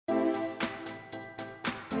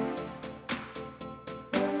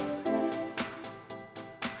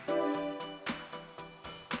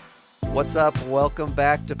What's up? Welcome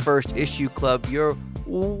back to First Issue Club, your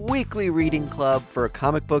weekly reading club for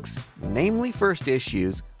comic books, namely first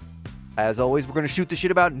issues. As always, we're going to shoot the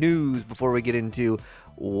shit about news before we get into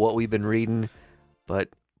what we've been reading. But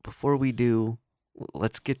before we do,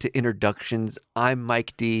 let's get to introductions. I'm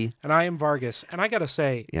Mike D. And I am Vargas. And I got to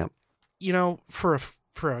say, you know, for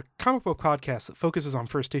a comic book podcast that focuses on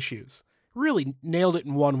first issues, really nailed it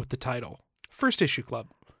in one with the title. First Issue Club.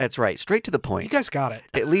 That's right. Straight to the You point. guys got it.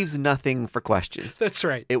 It leaves nothing for questions. That's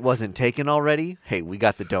right. It wasn't taken already. Hey, we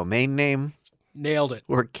got the domain name. Nailed it.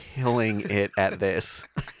 We're killing it at this.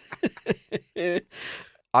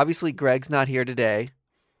 Obviously, Greg's not here today.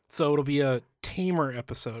 So it'll be a tamer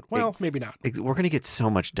episode. Well, maybe not. We're going to get so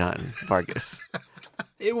much done, Vargas.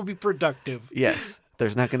 It will be productive. Yes.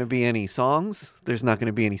 There's not going to be any songs. There's not going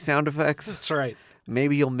to be any sound effects. That's right.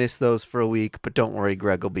 Maybe you'll miss those for a week, but don't worry,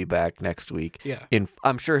 Greg will be back next week. Yeah.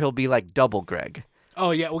 I'm sure he'll be like double Greg.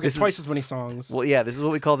 Oh, yeah. We'll get twice as many songs. Well, yeah, this is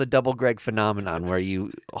what we call the double Greg phenomenon, where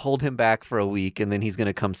you hold him back for a week and then he's going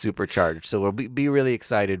to come supercharged. So we'll be really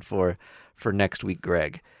excited for next week,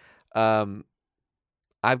 Greg. I've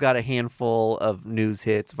got a handful of news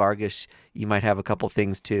hits. Vargas, you might have a couple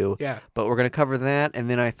things too. Yeah. But we're going to cover that.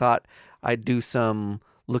 And then I thought I'd do some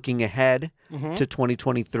looking ahead to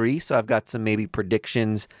 2023. So I've got some maybe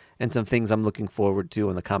predictions and some things I'm looking forward to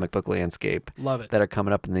in the comic book landscape. Love it. That are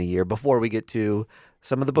coming up in the year before we get to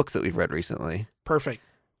some of the books that we've read recently. Perfect.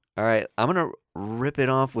 All right. I'm going to rip it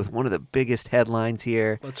off with one of the biggest headlines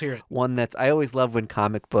here. Let's hear it. One I always love when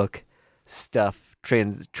comic book stuff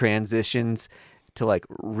transitions to like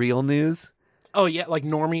real news. Oh, yeah. Like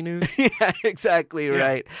normie news. Yeah, exactly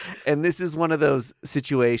right. And this is one of those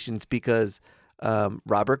situations because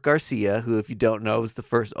Robert Garcia, who, if you don't know, is the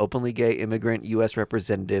first openly gay immigrant U.S.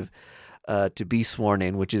 representative to be sworn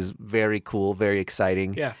in, which is very cool, very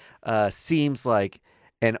exciting. Yeah. Seems like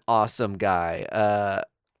an awesome guy.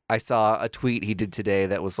 I saw a tweet he did today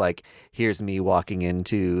that was like, here's me walking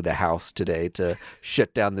into the House today to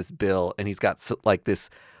shut down this bill. And he's got like this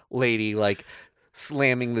lady like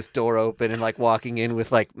slamming this door open and like walking in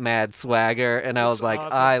with like mad swagger. And I was like,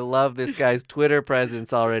 awesome. I love this guy's Twitter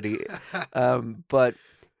presence already. But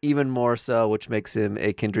even more so, which makes him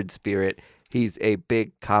a kindred spirit, he's a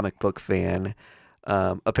big comic book fan.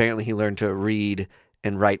 Apparently he learned to read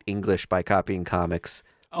and write English by copying comics.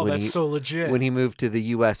 Oh, that's so legit. When he moved to the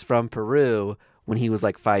U.S. from Peru when he was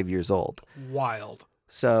like 5 years old. Wild.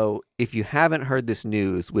 So if you haven't heard this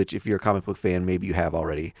news, which if you're a comic book fan, maybe you have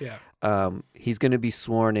already. Yeah. He's going to be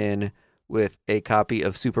sworn in with a copy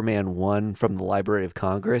of Superman 1 from the Library of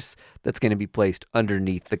Congress that's going to be placed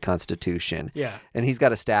underneath the Constitution. Yeah. And he's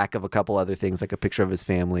got a stack of a couple other things, like a picture of his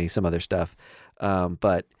family, some other stuff.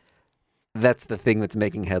 But that's the thing that's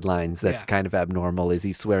making headlines that's kind of abnormal, is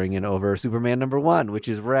he's swearing in over Superman #1, which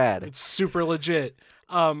is rad. It's super legit.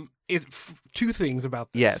 It's two things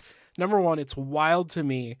about this. Yes. Number one, it's wild to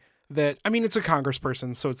me that, I mean, it's a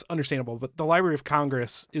congressperson, so it's understandable, but the Library of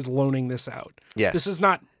Congress is loaning this out. Yes. This is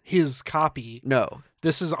not his copy. No.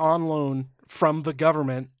 This is on loan from the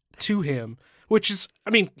government to him, which is,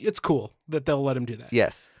 I mean, it's cool that they'll let him do that.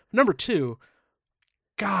 Yes. Number two,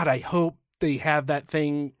 God, I hope they have that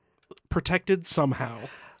thing protected somehow.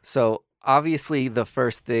 So obviously the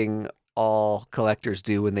first thing all collectors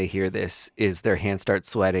do when they hear this is their hands start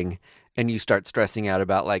sweating and you start stressing out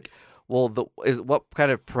about like, well, what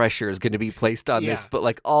kind of pressure is going to be placed on this? But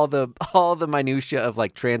like all the minutia of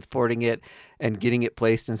like transporting it and getting it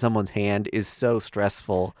placed in someone's hand is so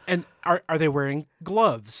stressful. And are they wearing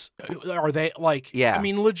gloves? Are they like? Yeah. I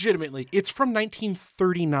mean, legitimately, it's from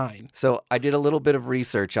 1939. So I did a little bit of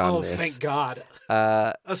research on this. Oh, thank God!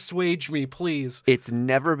 Assuage me, please. It's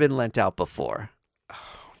never been lent out before.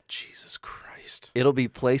 Oh, Jesus Christ! It'll be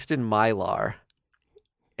placed in Mylar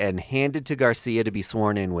and handed to Garcia to be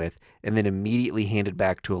sworn in with, and then immediately handed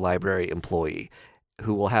back to a library employee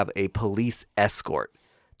who will have a police escort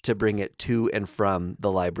to bring it to and from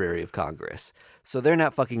the Library of Congress. So they're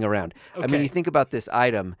not fucking around. Okay. I mean, you think about this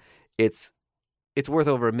item, it's worth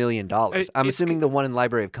over $1 million. I'm assuming the one in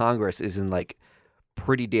Library of Congress is in like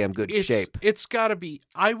pretty damn good shape. It's got to be.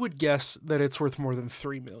 I would guess that it's worth more than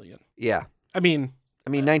 $3 million. Yeah. I mean,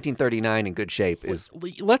 1939 in good shape is.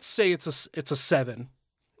 Let's say it's a 7.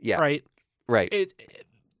 Yeah. Right. Right. It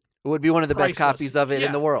would be one of the best copies of it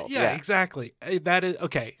in the world. Yeah, exactly. That is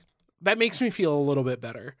okay. That makes me feel a little bit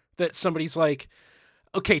better that somebody's like,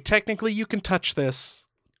 okay, technically you can touch this,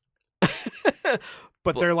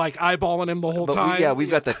 but they're like eyeballing him the whole time. We've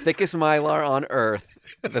got the thickest Mylar on earth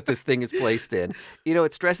that this thing is placed in. You know,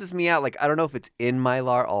 it stresses me out. Like, I don't know if it's in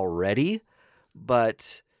Mylar already,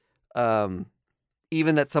 but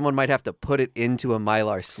even that someone might have to put it into a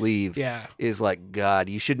Mylar sleeve is like, God,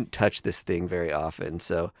 you shouldn't touch this thing very often.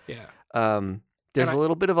 So there's a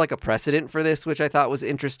little bit of like a precedent for this, which I thought was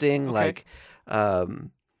interesting. Okay. Like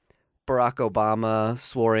Barack Obama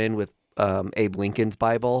swore in with Abe Lincoln's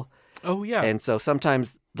Bible. Oh, yeah. And so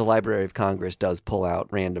sometimes the Library of Congress does pull out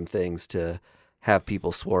random things to have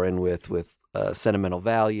people swore in with sentimental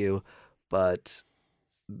value. But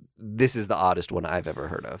this is the oddest one I've ever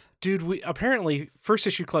heard of. Dude, we apparently First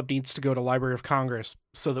Issue Club needs to go to Library of Congress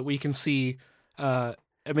so that we can see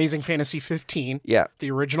Amazing Fantasy 15,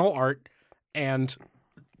 the original art, and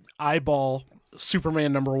eyeball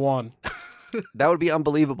Superman #1. That would be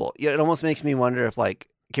unbelievable. Yeah, it almost makes me wonder if, like,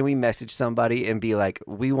 can we message somebody and be like,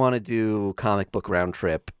 we want to do comic book round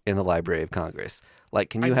trip in the Library of Congress? Like,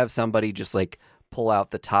 can you have somebody just like pull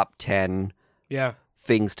out the top 10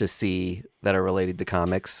 things to see that are related to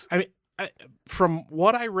comics? I mean, from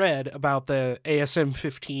what I read about the ASM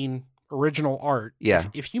 15 original art,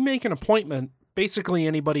 if you make an appointment, basically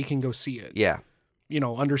anybody can go see it. Yeah. You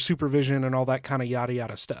know, under supervision and all that kind of yada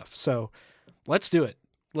yada stuff. So let's do it.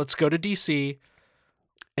 Let's go to DC.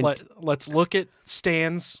 Let's look at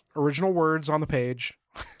Stan's original words on the page.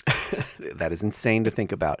 That is insane to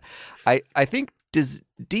think about. I think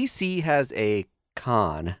DC has a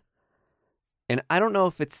con, and I don't know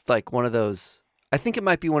if it's like one of those. I think it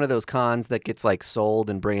might be one of those cons that gets like sold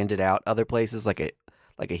and branded out other places, like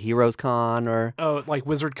a Heroes Con or like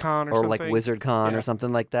Wizard Con or something, like Wizard Con or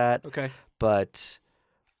something like that. Okay, but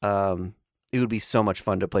it would be so much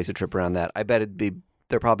fun to place a trip around that. I bet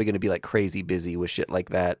they're probably going to be like crazy busy with shit like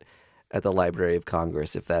that at the Library of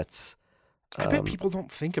Congress if that's. I bet people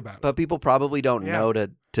don't think about it. But people probably don't know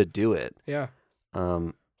to do it. Yeah.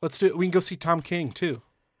 Let's do it. We can go see Tom King too.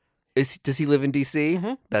 Does he live in DC?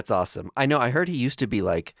 Mm-hmm. That's awesome. I know. I heard he used to be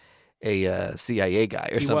like a CIA guy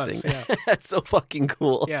or something. Was, yeah. That's so fucking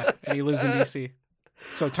cool. Yeah, and he lives in DC.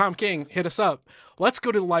 So Tom King, hit us up. Let's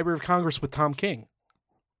go to the Library of Congress with Tom King.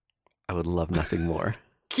 I would love nothing more.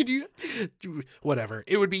 Can you? Whatever.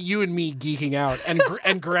 It would be you and me geeking out,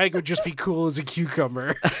 and Greg would just be cool as a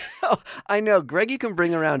cucumber. Oh, I know. Greg, you can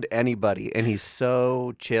bring around anybody, and he's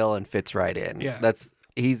so chill and fits right in. Yeah.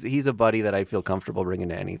 He's a buddy that I feel comfortable bringing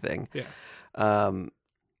to anything. Yeah.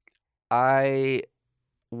 I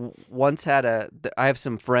once had I have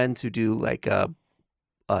some friends who do like a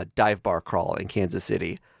dive bar crawl in Kansas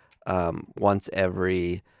City once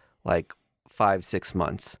every like 5-6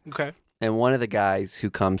 months. Okay. And one of the guys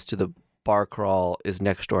who comes to the bar crawl is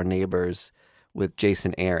next door neighbors with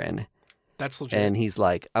Jason Aaron. That's legit. And he's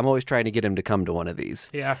like, I'm always trying to get him to come to one of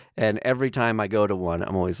these. Yeah. And every time I go to one,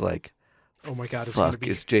 I'm always like, oh my God,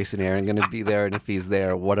 is Jason Aaron going to be there? And if he's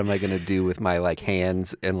there, what am I going to do with my like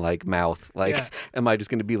hands and like mouth? Like, am I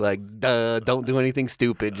just going to be like, duh, don't do anything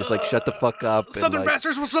stupid. Just like shut the fuck up. Southern and, like,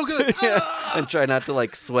 Bastards was so good. and try not to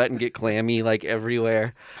like sweat and get clammy like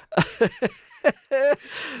everywhere.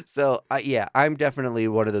 So, I'm definitely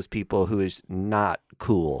one of those people who is not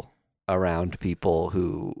cool around people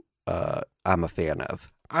who I'm a fan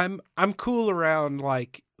of. I'm cool around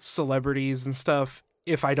like celebrities and stuff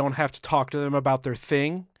if I don't have to talk to them about their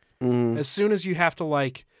thing. As soon as you have to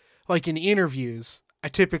like in interviews, I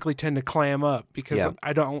typically tend to clam up because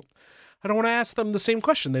I don't want to ask them the same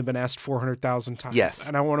question they've been asked 400,000 times. Yes.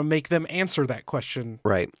 And I want to make them answer that question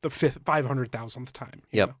the 500,000th time.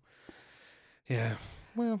 You know? Yeah.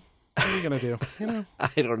 Well, what are you going to do? You know?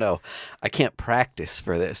 I don't know. I can't practice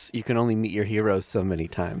for this. You can only meet your heroes so many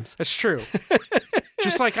times. That's true.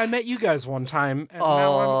 Just like I met you guys one time and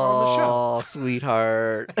now I'm on the show. Oh,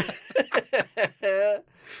 sweetheart.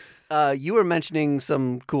 You were mentioning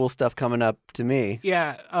some cool stuff coming up to me.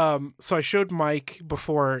 Yeah. So I showed Mike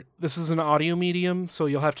before. This is an audio medium, so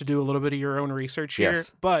you'll have to do a little bit of your own research here.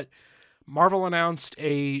 Yes. But Marvel announced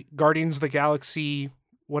a Guardians of the Galaxy,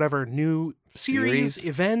 whatever, new series?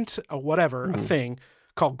 Event, a thing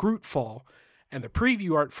called Grootfall. And the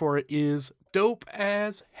preview art for it is dope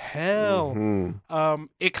as hell. Mm-hmm.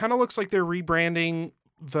 It kind of looks like they're rebranding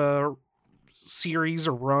the series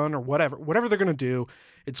or run or whatever they're going to do.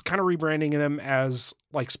 It's kind of rebranding them as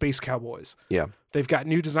like Space Cowboys. Yeah. They've got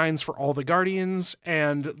new designs for all the Guardians,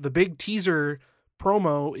 and the big teaser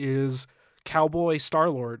promo is Cowboy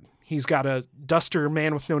Star-Lord. He's got a duster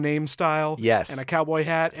man with no name style. Yes. And a cowboy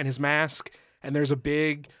hat and his mask. And there's a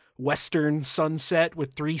big western sunset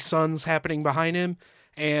with 3 suns happening behind him.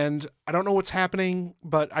 And I don't know what's happening,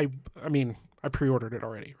 but I mean, I pre-ordered it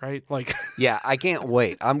already, right? Like, yeah, I can't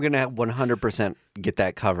wait. I'm going to 100% get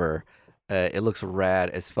that cover. It looks rad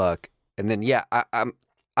as fuck. And then, yeah,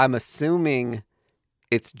 I'm assuming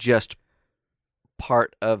it's just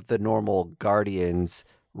part of the normal Guardians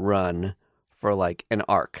run for like an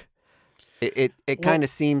arc. It kind of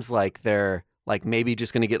seems like they're like maybe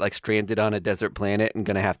just going to get like stranded on a desert planet and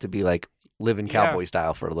going to have to be like living cowboy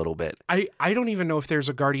style for a little bit. I don't even know if there's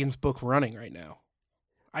a Guardians book running right now.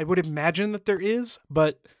 I would imagine that there is,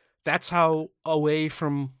 but that's how away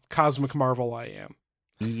from Cosmic Marvel I am.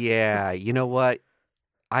 Yeah, you know what?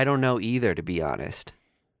 I don't know either, to be honest.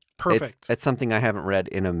 Perfect. It's something I haven't read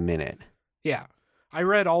in a minute. Yeah. I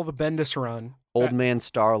read all the Bendis run. Old Man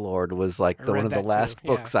Star-Lord was like one of the last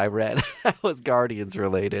books I read that was Guardians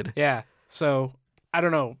related. Yeah. So, I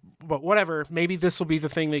don't know, but whatever. Maybe this will be the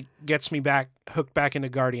thing that gets me hooked back into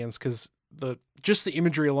Guardians, because just the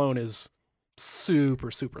imagery alone is super,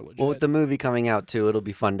 super legit. Well, with the movie coming out too, it'll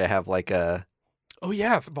be fun to have like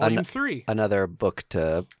Volume 3. Another book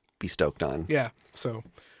to be stoked on. Yeah. So,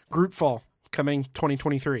 Grootfall coming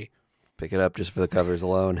 2023. Pick it up just for the covers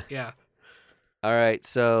alone. Yeah. All right,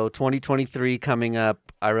 so 2023 coming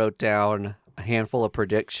up. I wrote down a handful of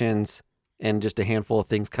predictions and just a handful of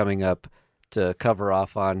things coming up to cover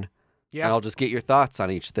off on. Yeah. And I'll just get your thoughts on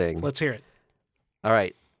each thing. Let's hear it. All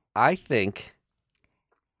right. I think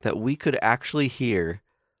that we could actually hear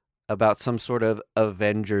about some sort of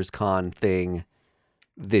Avengers Con thing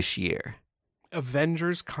this year.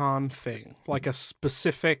 Avengers Con thing? Like a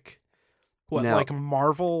specific... What, Now, like a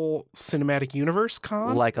Marvel Cinematic Universe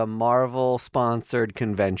con? Like a Marvel-sponsored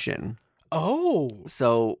convention. Oh.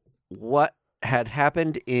 So what had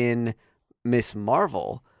happened in Miss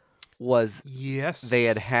Marvel was they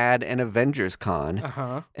had an Avengers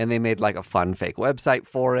Con, and they made like a fun fake website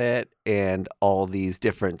for it and all these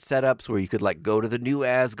different setups where you could like go to the new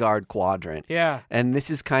Asgard quadrant. Yeah. And this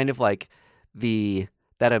is kind of like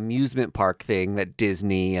that amusement park thing that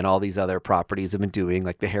Disney and all these other properties have been doing,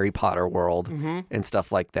 like the Harry Potter world and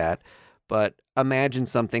stuff like that. But imagine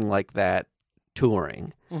something like that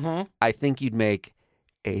touring. I think you'd make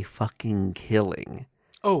a fucking killing.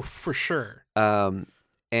 Oh, for sure.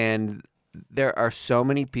 And there are so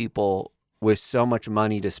many people with so much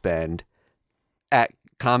money to spend at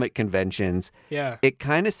comic conventions. Yeah. It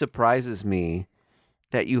kind of surprises me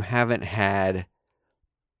that you haven't had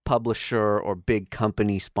publisher or big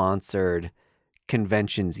company sponsored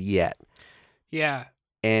conventions yet. Yeah.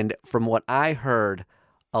 And from what I heard,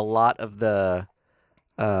 a lot of the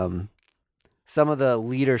some of the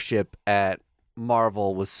leadership at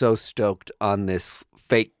Marvel was so stoked on this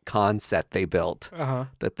fake concept they built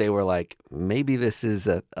that they were like, maybe this is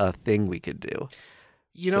a thing we could do.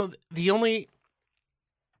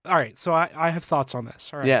 All right, so I have thoughts on this.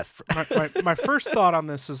 All right. Yes. my first thought on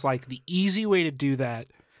this is like the easy way to do that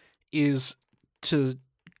is to,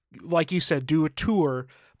 like you said, do a tour,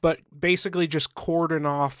 but basically just cordon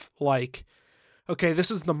off like, okay, this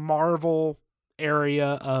is the Marvel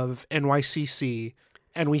area of NYCC,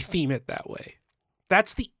 and we theme it that way.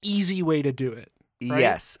 That's the easy way to do it. Right?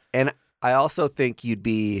 Yes. And I also think you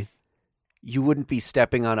wouldn't be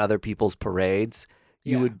stepping on other people's parades.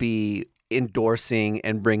 You would be endorsing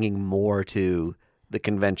and bringing more to the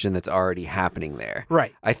convention that's already happening there.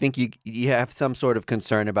 Right. I think you have some sort of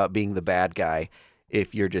concern about being the bad guy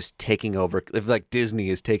if you're just taking over, if like Disney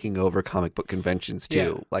is taking over comic book conventions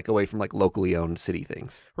too, like away from like locally owned city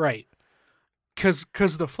things. Right.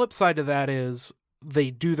 Because the flip side of that is they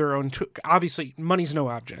do their own, obviously money's no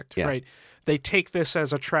object, right? They take this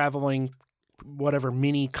as a traveling whatever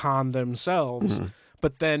mini con themselves,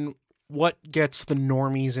 but then what gets the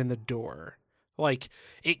normies in the door? Like,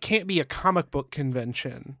 it can't be a comic book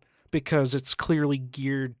convention because it's clearly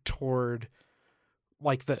geared toward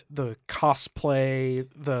like the cosplay,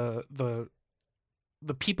 the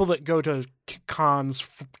people that go to cons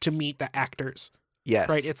to meet the actors. Yes.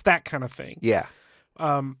 Right? It's that kind of thing. Yeah.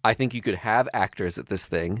 I think you could have actors at this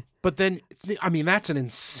thing. But then, I mean, that's an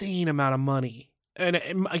insane amount of money. And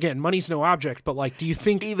again, money's no object, but like, do you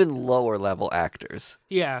think... Even lower level actors.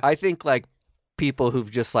 Yeah. I think like people who've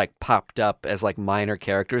just like popped up as like minor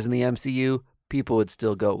characters in the MCU, people would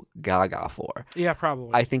still go gaga for. Yeah,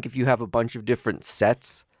 probably. I think if you have a bunch of different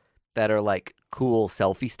sets that are like cool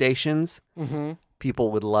selfie stations,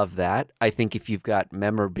 people would love that. I think if you've got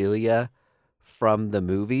memorabilia from the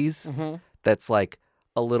movies, that's like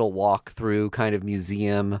a little walk-through kind of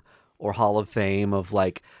museum or Hall of Fame of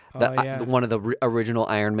like one of the original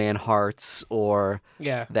Iron Man hearts or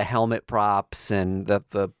the helmet props and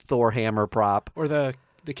the Thor hammer prop. Or the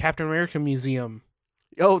Captain America Museum.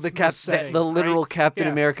 Oh, the literal Captain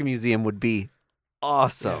America Museum would be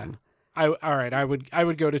awesome. Yeah. All right, I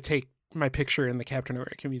would go to take my picture in the Captain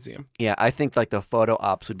America Museum. Yeah, I think like the photo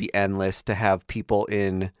ops would be endless to have people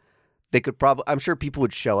in. I'm sure people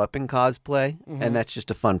would show up in cosplay, and that's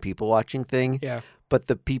just a fun people watching thing. Yeah. But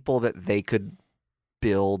the people that they could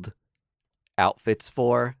build outfits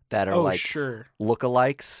for that are like sure.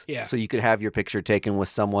 lookalikes. Yeah. So you could have your picture taken with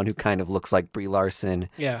someone who kind of looks like Brie Larson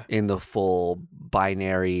Yeah. in the full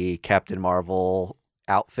binary Captain Marvel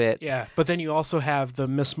outfit. Yeah. But then you also have the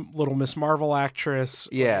little Miss Marvel actress.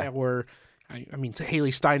 Yeah. Or I mean,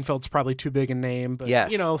 Haley Steinfeld's probably too big a name, but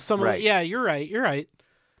Yes, you know, right. Yeah, you're right. You're right.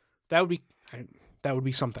 That would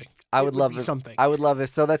be something. I would love it. Something. I would love it.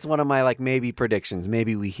 So that's one of my like maybe predictions.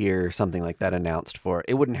 Maybe we hear something like that announced for.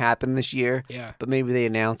 It wouldn't happen this year. Yeah. But maybe they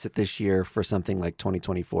announce it this year for something like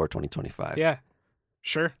 2024, 2025. Yeah.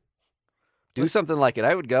 Sure. Do something like it.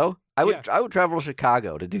 I would go. I would travel to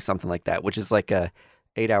Chicago to do something like that, which is like a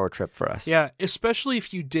 8-hour trip for us. Yeah, especially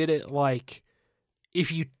if you did it like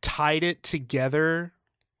if you tied it together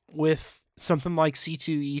with something like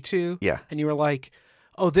C2E2. Yeah. And you were like,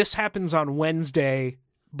 "Oh, this happens on Wednesday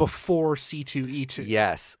before C2E2."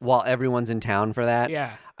 Yes. While everyone's in town for that.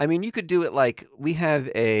 Yeah. I mean, you could do it like we have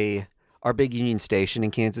our big Union Station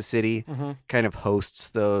in Kansas City kind of hosts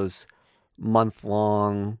those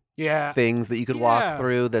month-long things that you could walk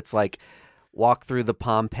through. That's like walk through the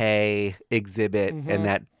Pompeii exhibit and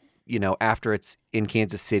that, you know, after it's in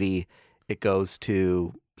Kansas City, it goes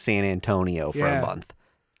to San Antonio for a month.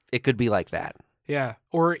 It could be like that. Yeah.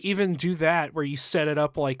 Or even do that where you set it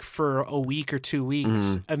up like for a week or 2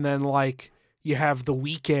 weeks and then like you have the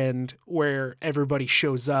weekend where everybody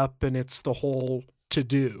shows up and it's the whole to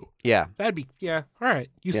do. Yeah. That'd be, all right.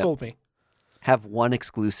 You sold me. Have one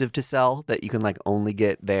exclusive to sell that you can like only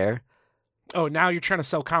get there. Oh, now you're trying to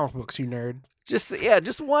sell comic books, you nerd.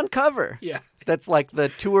 Just one cover. Yeah. That's like the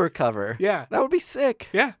tour cover. Yeah. That would be sick.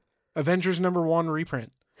 Yeah. Avengers #1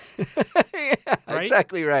 reprint. Yeah, Right?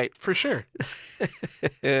 exactly right. For sure.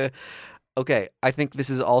 Okay, I think this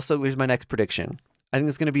is also, here's my next prediction. I think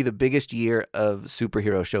it's going to be the biggest year of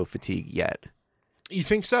superhero show fatigue yet. You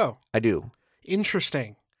think so? I do.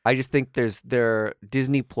 Interesting. I just think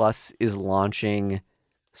Disney Plus is launching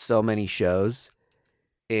so many shows.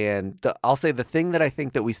 And I'll say the thing that I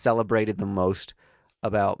think that we celebrated the most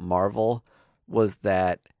about Marvel was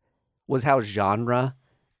how genre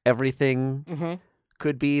everything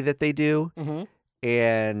could be that they do.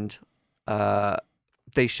 And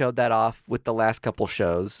they showed that off with the last couple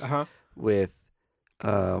shows with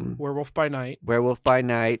Werewolf by Night,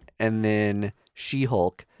 and then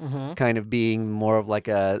She-Hulk kind of being more of like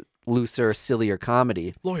a looser, sillier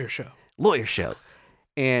comedy. Lawyer show.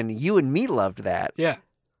 And you and me loved that. Yeah.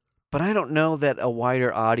 But I don't know that a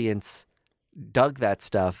wider audience dug that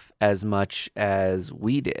stuff as much as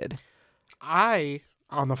we did. I,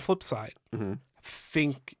 on the flip side,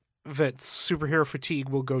 think that superhero fatigue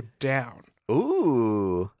will go down.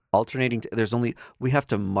 Ooh. Alternating. We have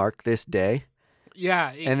to mark this day.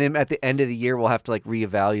 Yeah. And then at the end of the year, we'll have to like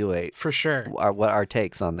reevaluate. For sure. What our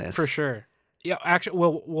takes on this. For sure. Yeah, actually,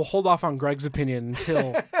 we'll hold off on Greg's opinion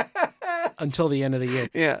until the end of the year.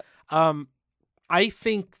 Yeah. I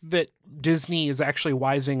think that Disney is actually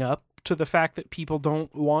wising up to the fact that people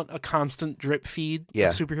don't want a constant drip feed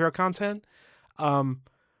of superhero content.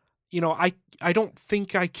 You know, I don't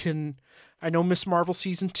think I can. I know Miss Marvel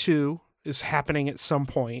season 2 is happening at some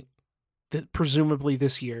point, that presumably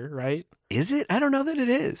this year, right? Is it? I don't know that it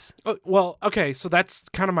is. Oh, well, okay, so that's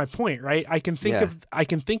kind of my point, right? I can think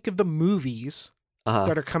of the movies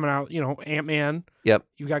that are coming out. You know, Ant-Man. Yep.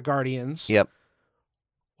 You've got Guardians. Yep.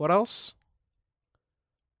 What else?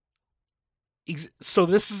 So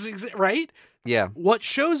this is right? Yeah. What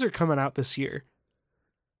shows are coming out this year?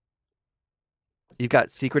 You've got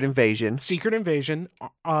Secret Invasion.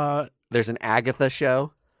 There's an Agatha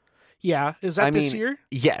show. Yeah. Is that this year?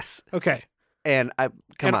 Yes. Okay. And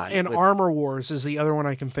And Armor Wars is the other one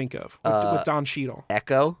I can think of with Don Cheadle.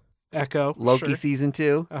 Echo. Loki sure. season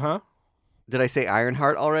 2. Did I say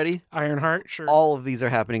Ironheart already? Ironheart, sure. All of these are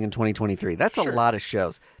happening in 2023. That's a lot of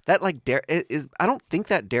shows. That like I don't think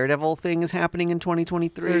that Daredevil thing is happening in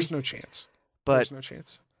 2023. There's no chance. There's no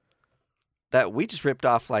chance. That we just ripped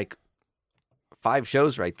off like 5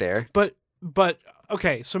 shows right there. But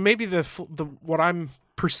okay, so maybe the what I'm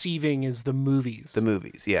perceiving is the movies. The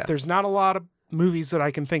movies, yeah. There's not a lot of movies that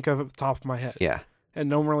I can think of at the top of my head. Yeah. And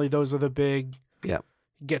normally those are the big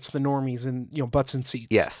gets the normies and butts and seats.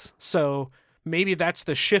 Yes. So maybe that's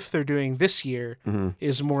the shift they're doing this year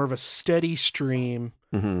is more of a steady stream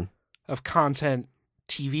of content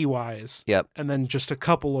TV wise. Yep. And then just a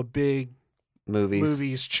couple of big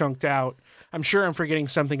movies chunked out. I'm sure I'm forgetting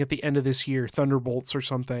something at the end of this year, Thunderbolts or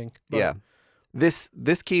something. But yeah. This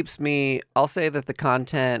keeps me, I'll say that the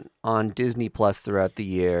content on Disney Plus throughout the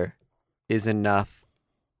year is enough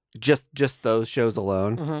just those shows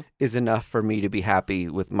alone Mm-hmm. is enough for me to be happy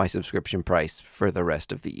with my subscription price for the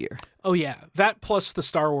rest of the year. Oh yeah, that plus the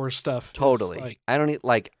Star Wars stuff. is, Totally. like, I don't need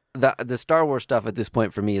like the Star Wars stuff at this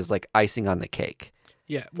point for me is like icing on the cake.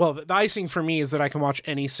 yeah. Well, the icing for me is that I can watch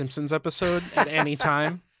any Simpsons episode at any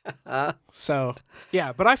time. So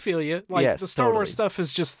yeah, but I feel you. Like Yes, the Star Wars totally. stuff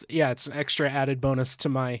is just it's an extra added bonus to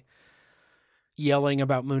my yelling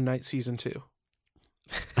about Moon Knight season 2.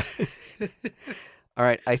 All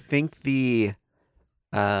right, I think the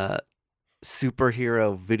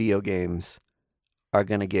superhero video games are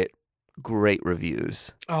going to get great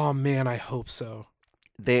reviews. Oh man, I hope so.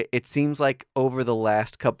 It seems like over the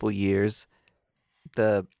last couple years,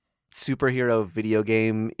 the superhero video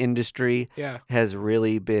game industry Yeah, has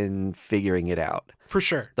really been figuring it out. for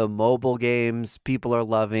sure. The mobile games people are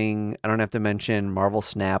loving. I don't have to mention Marvel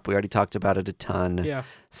Snap. We already talked about it a ton. Yeah,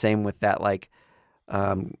 Same with that like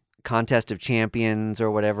Contest of Champions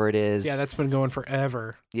or whatever it is. yeah, that's been going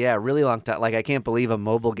forever. Yeah, really long time. Like I can't believe a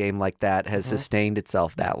mobile game like that has sustained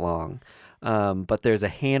itself that long. But there's a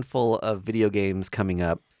handful of video games coming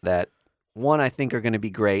up that, one, I think are going to be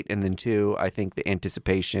great, and then two, I think the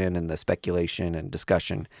anticipation and the speculation and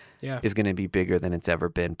discussion Yeah, is going to be bigger than it's ever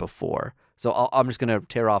been before. So I'm just going to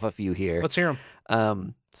tear off a few here. let's hear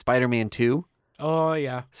them. Spider-Man 2. Oh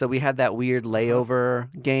yeah, So we had that weird layover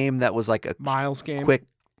game that was like a Miles game. quick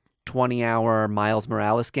 20-hour Miles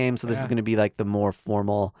Morales game. So this is Yeah. going to be like the more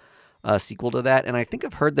formal sequel to that. And I think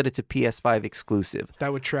I've heard that it's a PS5 exclusive.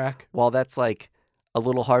 That would track. While that's like a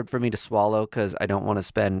little hard for me to swallow because I don't want to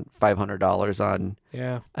spend $500 on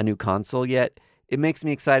Yeah, a new console yet, it makes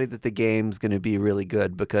me excited that the game's going to be really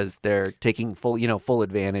good because they're taking full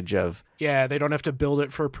advantage of. yeah. They don't have to build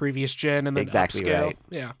it for a previous gen and then Exactly upscale. right.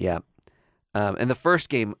 Yeah, Yeah. And the first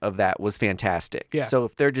game of that was fantastic. Yeah. So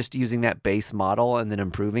if they're just using that base model and then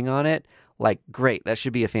improving on it, like, great. That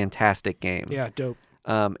should be a fantastic game. yeah, dope.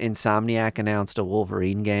 Insomniac announced a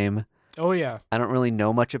Wolverine game. Oh yeah. I don't really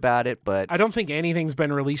know much about it, but I don't think anything's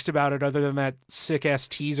been released about it other than that sick ass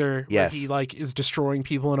teaser Yes. where he like is destroying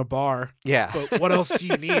people in a bar. yeah. But what else do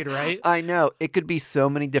you need, right? I know. It could be so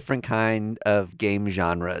many different kind of game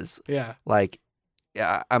genres. Yeah. Like,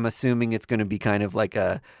 I'm assuming it's going to be kind of like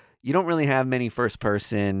you don't really have many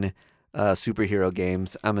first-person superhero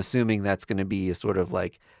games. I'm assuming that's going to be a sort of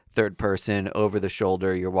like third-person,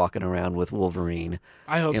 over-the-shoulder, you're walking around with Wolverine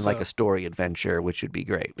I hope in so. like a story adventure, which would be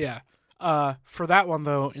great. Yeah. For that one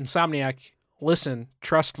though, Insomniac, listen,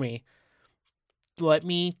 trust me. Let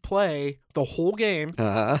me play the whole game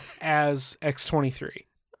Uh-huh. as X-23.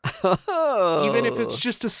 Oh. Even if it's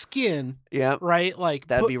just a skin, yeah, right? Like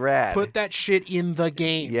that'd be rad. put that shit in the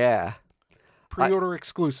game. Yeah. Pre-order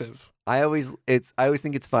exclusive. I always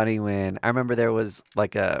think it's funny when I remember there was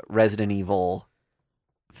like a Resident Evil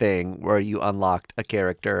thing where you unlocked a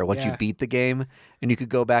character once you Yeah. beat the game and you could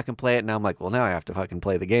go back and play it, and I'm like, well, now I have to fucking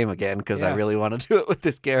play the game again because I Yeah. really want to do it with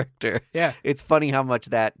this character. Yeah. It's funny how much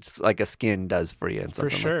that like a skin does for you and For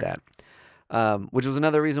something sure. like that. Which was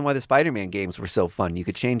another reason why the Spider-Man games were so fun. You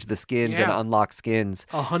could change the skins and Yeah. unlock skins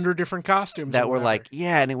 100 different costumes that or were whatever. like,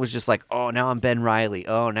 yeah, and it was just like, oh, now I'm Ben Reilly.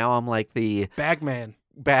 Oh, now I'm like the Bagman.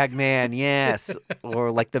 Bagman, yes,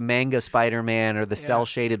 or like the manga Spider-Man or the Yeah.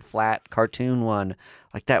 cell-shaded flat cartoon one.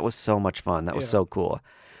 Like that was so much fun. That was Yeah. so cool.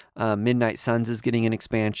 Midnight Suns is getting an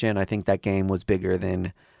expansion. I think that game was bigger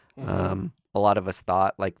than a lot of us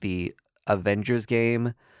thought. Like the Avengers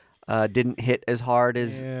game didn't hit as hard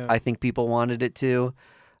as Yeah. I think people wanted it to.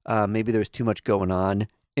 Maybe there was too much going on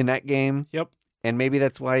in that game. Yep. And maybe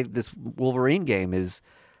that's why this Wolverine game is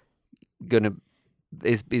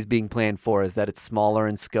being planned for, is that it's smaller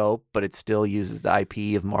in scope, but it still uses the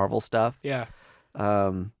IP of Marvel stuff. Yeah.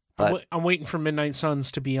 But I'm waiting for Midnight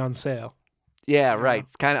Suns to be on sale. yeah, Yeah. right.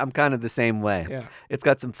 I'm kind of the same way. Yeah. It's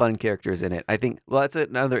got some fun characters in it. I think. Well, that's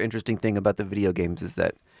another interesting thing about the video games is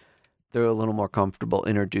that they're a little more comfortable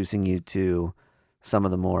introducing you to some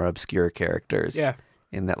of the more obscure characters. Yeah.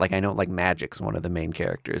 In that, like I know, like Magic's one of the main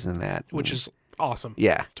characters in that, Which is awesome.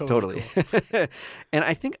 yeah, totally totally. And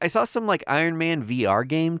I think I saw some like Iron Man VR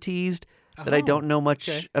game teased that I Oh, don't know much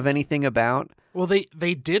okay. of anything about. Well,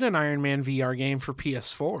 they did an Iron Man VR game for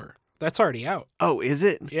PS4. That's already out. Oh, is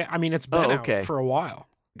it? Yeah, I mean it's been Oh, okay. out for a while.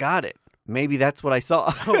 Got it. Maybe that's what I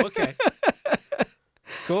saw. Oh, okay.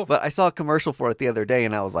 Cool. But I saw a commercial for it the other day,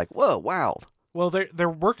 and I was like, "Whoa, wow!" Well, they're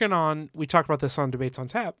working on. We talked about this on Debates on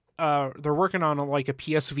Tap. They're working on like a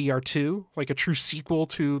PSVR 2, like a true sequel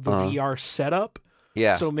to the VR setup.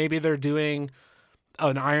 Yeah, So maybe they're doing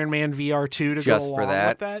an Iron Man VR 2 to Just go for along that?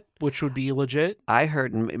 with that, which would be legit. I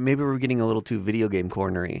heard. Maybe we're getting a little too video game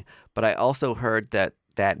cornery, but I also heard that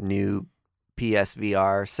new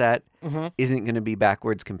PSVR set isn't going to be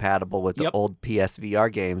backwards compatible with the old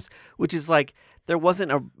PSVR games, which is like there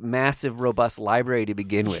wasn't a massive, robust library to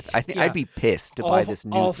begin with. I think I'd be pissed to buy this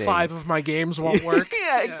new all thing. All 5 of my games won't work.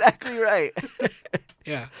 Yeah, exactly right.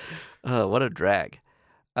 Yeah. Oh, what a drag.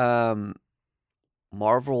 Marvel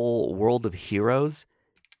World of Heroes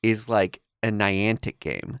is like a Niantic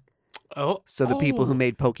game. Oh, so the people who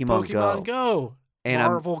made Pokemon Go. And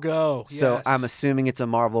Marvel Go. So yes. I'm assuming it's a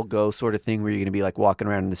Marvel Go sort of thing where you're going to be like walking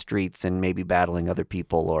around in the streets and maybe battling other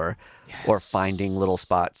people or finding little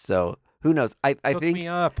spots. So who knows? I think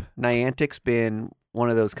Niantic's been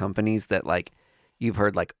one of those companies that like you've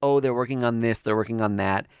heard like, oh, they're working on this, they're working on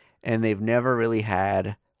that, and they've never really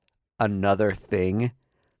had another thing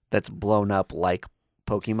that's blown up like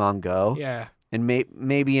Pokemon Go. Yeah. And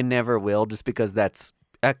maybe it never will, just because that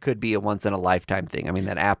could be a once in a lifetime thing. I mean,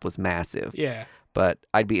 that app was massive. Yeah. But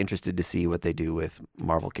I'd be interested to see what they do with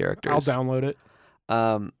Marvel characters. I'll download it.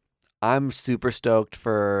 I'm super stoked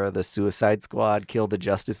for the Suicide Squad Kill the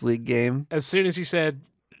Justice League game. As soon as you said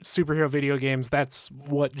superhero video games, that's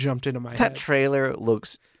what jumped into my head. That trailer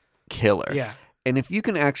looks killer. Yeah. And if you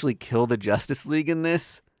can actually kill the Justice League in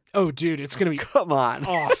this... Oh, dude, it's going to be come on.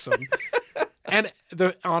 Awesome. And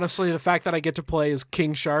honestly, the fact that I get to play as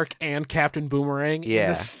King Shark and Captain Boomerang in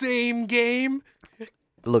the same game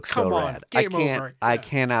looks so rad. Game over. I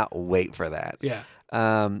cannot wait for that. Yeah.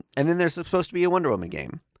 And then there's supposed to be a Wonder Woman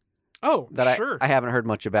game. Oh, that sure. I haven't heard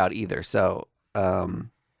much about either. So,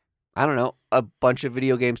 I don't know. A bunch of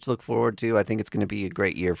video games to look forward to. I think it's going to be a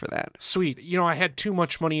great year for that. Sweet. I had too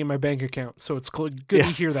much money in my bank account, so it's good to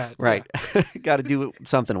hear that. Right. Got to do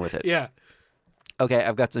something with it. Yeah. Okay,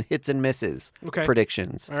 I've got some hits and misses.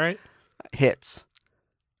 Predictions. All right. Hits.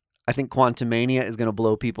 I think Quantumania is going to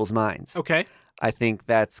blow people's minds. Okay. I think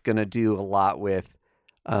that's going to do a lot with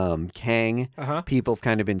Kang. People have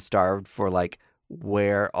kind of been starved for, like,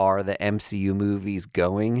 where are the MCU movies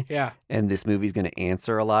going? Yeah. And this movie's going to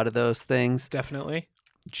answer a lot of those things. Definitely.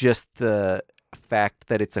 Just the fact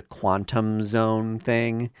that it's a quantum zone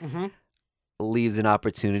thing leaves an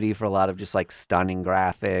opportunity for a lot of just, like, stunning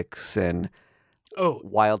graphics and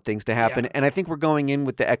wild things to happen. Yeah. And I think we're going in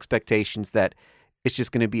with the expectations that it's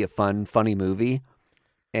just going to be a fun, funny movie.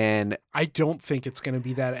 And I don't think it's going to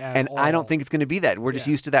be that at all. I don't think it's going to be that. We're just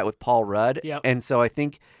used to that with Paul Rudd. Yep. And so I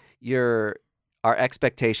think our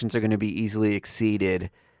expectations are going to be easily exceeded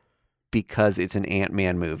because it's an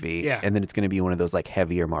Ant-Man movie. Yeah. And then it's going to be one of those like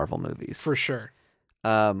heavier Marvel movies. For sure.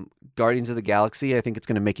 Guardians of the Galaxy, I think it's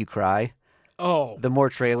going to make you cry. Oh. The more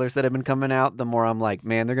trailers that have been coming out, the more I'm like,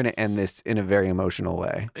 man, they're going to end this in a very emotional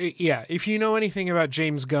way. Yeah. If you know anything about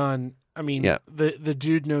James Gunn, I mean, the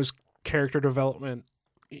dude knows character development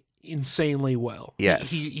insanely well.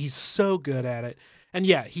 Yes. He's so good at it. And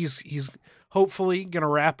yeah, he's hopefully going to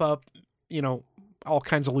wrap up, all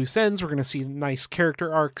kinds of loose ends. We're going to see nice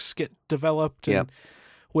character arcs get developed. And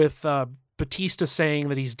with Batista saying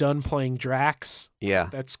that he's done playing Drax. Yeah.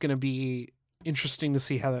 That's going to be interesting to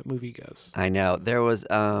see how that movie goes. I know. There was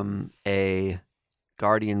a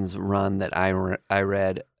Guardians run that I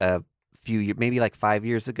read a few years, maybe like 5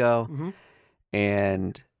 years ago. Mm-hmm.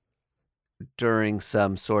 And during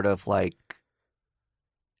some sort of like,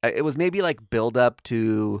 it was maybe like build up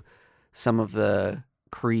to some of the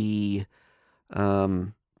Kree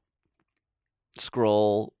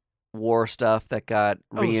Skrull war stuff that got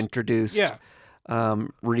reintroduced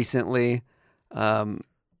recently,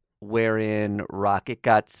 wherein Rocket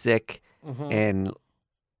got sick and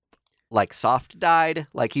like soft died,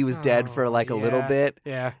 like he was dead for like a little bit.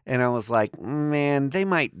 Yeah. And I was like, man, they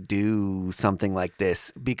might do something like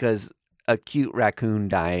this because a cute raccoon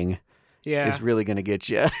dying is really going to get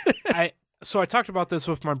you. So I talked about this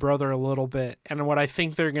with my brother a little bit, and what I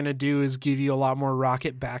think they're going to do is give you a lot more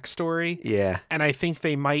Rocket backstory. Yeah. And I think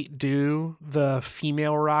they might do the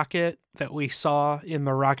female Rocket that we saw in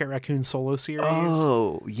the Rocket Raccoon solo series.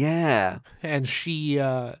 Oh, yeah. And she,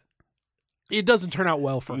 it doesn't turn out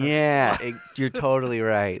well for her. Yeah, you're totally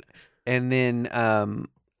right. And then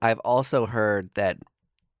I've also heard that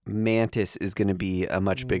Mantis is going to be a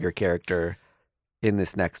much bigger character in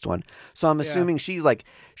this next one. So I'm assuming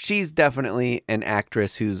she's definitely an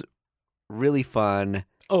actress who's really fun.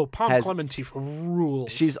 Oh, Pom Clemente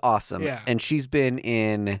rules. She's awesome. Yeah. And she's been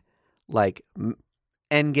in like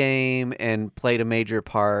Endgame and played a major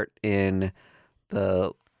part in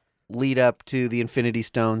the lead up to the Infinity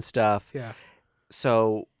Stone stuff. Yeah.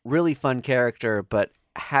 So really fun character, but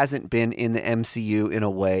hasn't been in the MCU in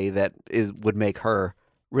a way that would make her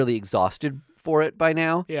really exhausted for it by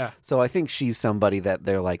now. Yeah. So I think she's somebody that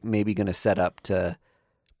they're like maybe going to set up to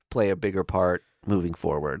play a bigger part moving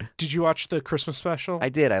forward. Did you watch the Christmas special? I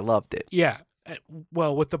did. I loved it. Yeah.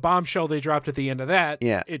 Well, with the bombshell they dropped at the end of that,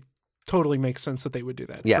 Yeah. it totally makes sense that they would do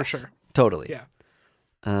that, Yes, for sure. totally.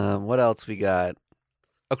 Yeah. What else we got?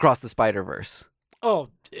 Across the Spider-Verse. Oh,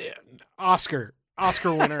 Oscar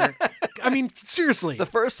winner. I mean, seriously. The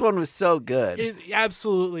first one was so good. It is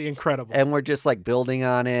absolutely incredible. And we're just like building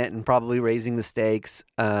on it and probably raising the stakes.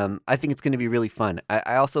 I think it's going to be really fun.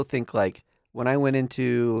 I also think like when I went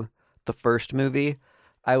into the first movie,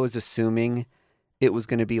 I was assuming it was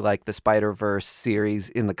going to be like the Spider-Verse series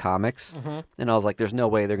in the comics. Mhm. And I was like, there's no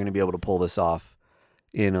way they're going to be able to pull this off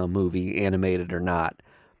in a movie, animated or not.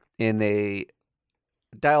 And they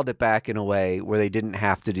dialed it back in a way where they didn't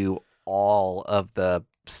have to do all of the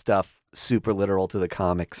stuff super literal to the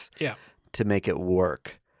comics to make it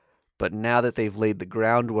work. But now that they've laid the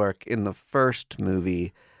groundwork in the first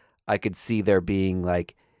movie, I could see there being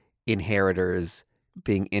like inheritors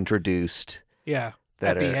being introduced. Yeah.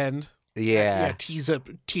 That At the end. Yeah.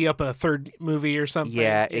 Tee up a third movie or something.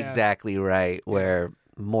 Yeah, exactly right. Where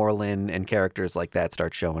Moreland and characters like that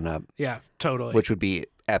start showing up. Yeah, totally. Which would be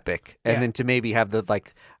epic. And then to maybe have the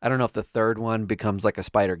like, I don't know if the third one becomes like a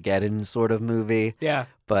Spider-Geddon sort of movie. Yeah.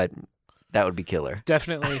 But that would be killer.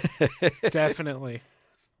 Definitely. Definitely.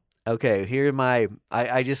 Okay, here are my,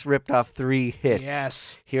 I just ripped off 3 hits.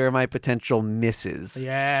 Yes. Here are my potential misses.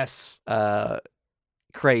 Yes.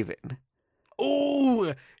 Craven.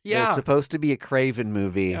 Oh, yeah. There's supposed to be a Craven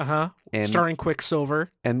movie. Uh-huh. And, starring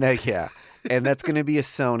Quicksilver. And that, and that's going to be a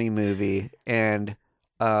Sony movie. And,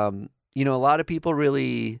 you know, a lot of people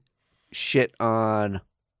really shit on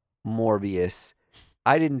Morbius.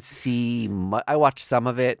 I didn't see much. I watched some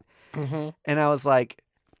of it. Mm-hmm. And I was like,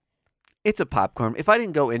 it's a popcorn. If I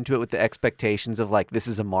didn't go into it with the expectations of like, this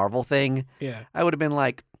is a Marvel thing, I would have been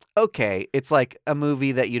like, okay, it's like a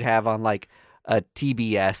movie that you'd have on like a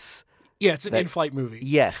TBS. Yeah, it's an in-flight movie.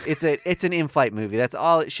 Yes, it's an in-flight movie. That's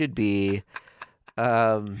all it should be.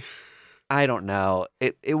 I don't know.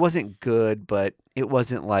 It wasn't good, but it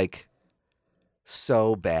wasn't like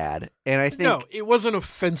so bad. And I think no, it wasn't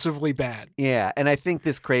offensively bad. Yeah, and I think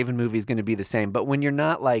this Craven movie is going to be the same. But when you're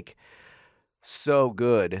not like so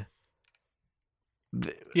good,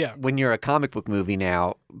 when you're a comic book movie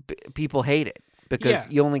now, people hate it because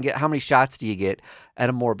you only get, how many shots do you get at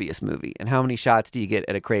a Morbius movie, and how many shots do you get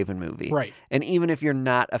at a Craven movie? Right. And even if you're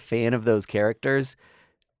not a fan of those characters,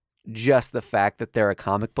 just the fact that they're a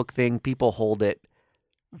comic book thing, people hold it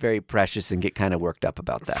very precious and get kind of worked up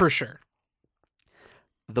about that. For sure.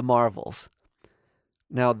 The Marvels.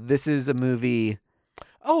 Now, this is a movie.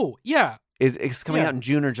 Oh, yeah. It's coming out in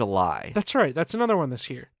June or July. That's right. That's another one this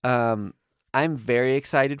year. I'm very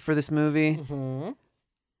excited for this movie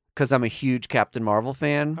because I'm a huge Captain Marvel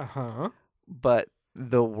fan. Uh-huh. But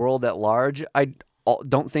the world at large, I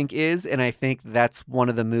don't think is, and I think that's one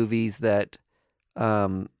of the movies that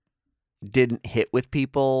didn't hit with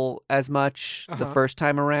people as much the first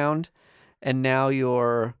time around. And now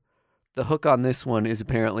the hook on this one is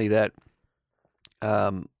apparently that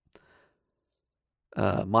Monica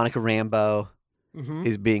Rambeau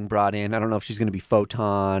is being brought in. I don't know if she's going to be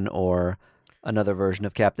Photon or another version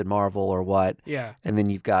of Captain Marvel or what. Yeah. And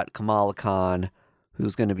then you've got Kamala Khan,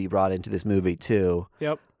 who's going to be brought into this movie too.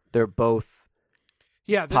 Yep. They're both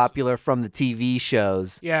popular from the TV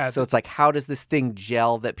shows. Yeah. So it's like, how does this thing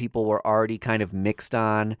gel that people were already kind of mixed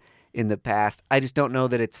on in the past? I just don't know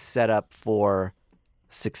that it's set up for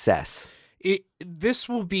success. This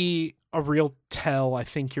will be a real tell, I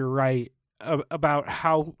think you're right, about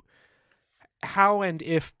how and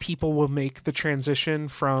if people will make the transition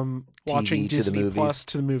from watching Disney Plus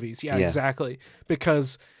to the movies. Yeah, exactly.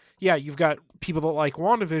 Because, you've got people that like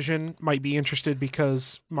WandaVision might be interested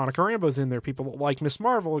because Monica Rambeau's in there. People that like Miss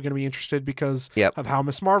Marvel are going to be interested because of how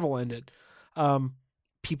Miss Marvel ended.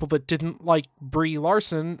 People that didn't like Brie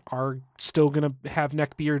Larson are still going to have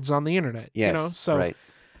neckbeards on the internet. Yes, you know? So right.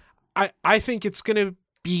 I think it's going to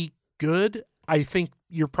be good. I think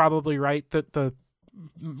you're probably right that the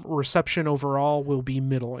reception overall will be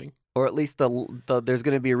middling. Or at least there's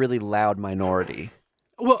going to be a really loud minority.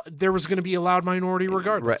 Well, there was going to be a loud minority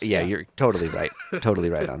regardless. Right, yeah, you're totally right. Totally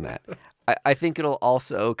right on that. I think it'll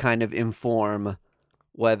also kind of inform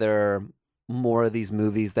whether more of these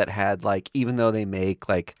movies that had like, even though they make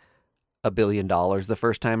like $1 billion the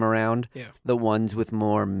first time around, the ones with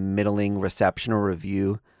more middling reception or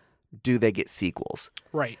review, do they get sequels?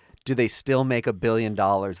 Right. Do they still make $1 billion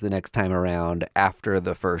the next time around after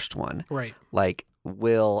the first one? Right. Like,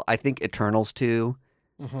 I think Eternals 2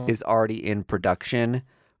 is already in production,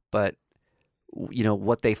 but you know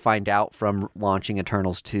what they find out from launching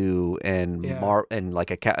Eternals 2 and and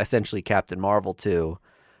like essentially Captain Marvel 2.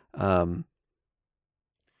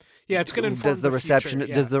 Yeah, it's going to inform does the reception future,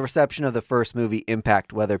 yeah. does the reception of the first movie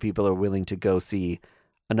impact whether people are willing to go see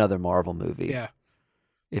another Marvel movie? Yeah.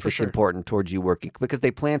 If for it's sure. important towards you working, because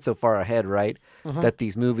they plan so far ahead, right? Mhm. That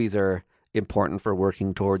these movies are important for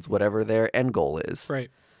working towards whatever their end goal is. Right.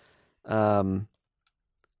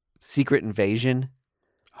 Secret Invasion.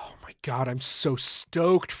 Oh my God, I'm so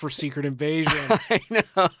stoked for Secret Invasion. I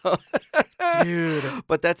know. Dude.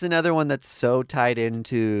 But that's another one that's so tied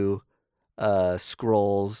into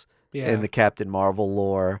Skrulls Yeah. and the Captain Marvel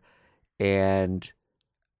lore, and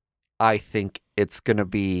I think it's going to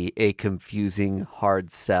be a confusing,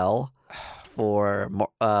 hard sell for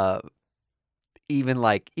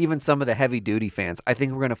even some of the heavy duty fans. I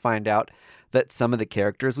think we're going to find out that some of the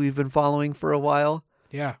characters we've been following for a while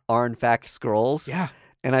Yeah. are in fact Skrulls. Yeah.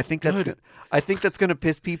 And I think Good. that's going to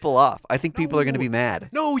piss people off. I think people are going to be mad.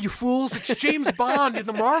 No, you fools. It's James Bond in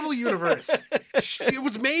the Marvel Universe. It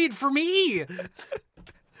was made for me.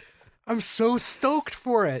 I'm so stoked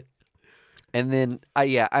for it. And then,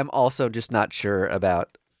 I'm also just not sure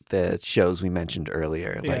about the shows we mentioned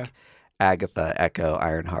earlier, Yeah. like Agatha, Echo,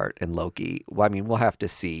 Ironheart, and Loki. Well, I mean, we'll have to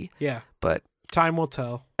see. Yeah. But Time will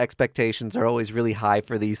tell. expectations are always really high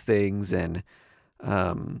for these things, and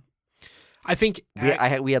I think.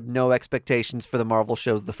 we had no expectations for the Marvel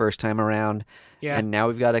shows the first time around, Yeah. and now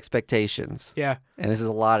we've got expectations. Yeah. And this is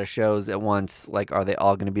a lot of shows at once. Like, are they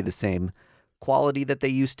all going to be the same quality that they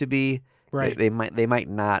used to be? Right. They might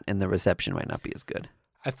not, and the reception might not be as good.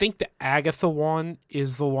 I think the Agatha one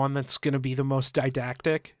is the one that's going to be the most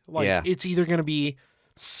didactic. Like, Yeah. it's either going to be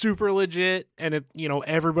super legit and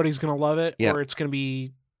everybody's going to love it, Yeah. or it's going to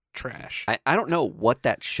be trash. I don't know what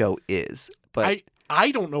that show is, but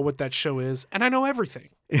I don't know what that show is, and I know everything.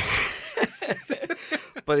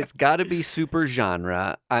 but it's got to be super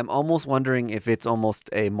genre. I'm almost wondering if it's almost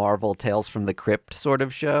a Marvel Tales from the Crypt sort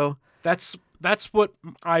of show. That's what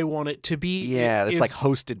I want it to be. Yeah, It it's like is-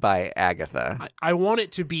 hosted by Agatha. I want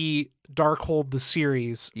it to be Darkhold the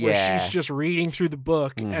series, where Yeah. she's just reading through the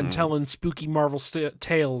book and Mhm. telling spooky Marvel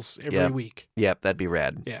tales every Yep. week. Yep, that'd be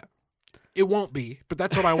rad. Yeah. It won't be, but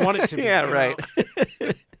that's what I want it to be. Yeah, you right.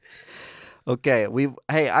 know? Okay,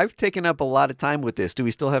 I've taken up a lot of time with this. Do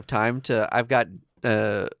we still have time to? I've got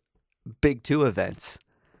big 2 events.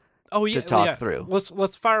 Oh yeah, talk yeah. through.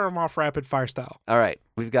 Let's fire them off rapid fire style. All right,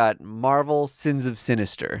 we've got Marvel Sins of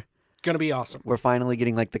Sinister. Gonna be awesome. We're finally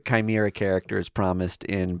getting like the Chimera characters promised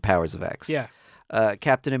in Powers of X. Yeah.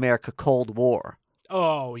 Captain America Cold War.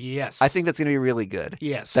 Oh yes. I think that's going to be really good.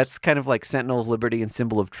 yes. That's kind of like Sentinel of Liberty and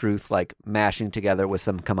Symbol of Truth, like mashing together with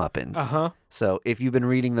some comeuppance. Uh-huh. So if you've been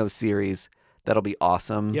reading those series, that'll be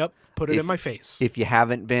awesome. Yep. Put it If- in my face. If you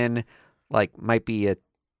haven't been, like, might be a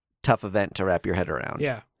tough event to wrap your head around.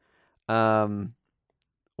 yeah.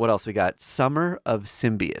 What else we got? Summer of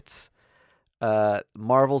Symbiotes.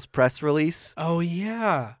 Marvel's press release. Oh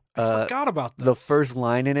yeah. I forgot about this. The first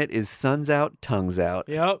line in it is "Sun's out, tongues out."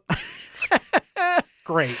 Yep.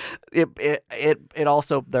 Great. It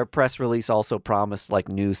also, their press release also promised like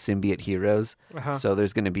new symbiote heroes. Uh-huh. So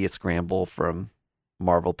there's going to be a scramble from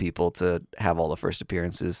Marvel people to have all the first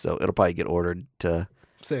appearances. So it'll probably get ordered to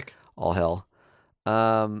Sick. all hell.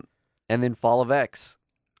 And then Fall of X.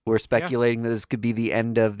 We're speculating that this could be the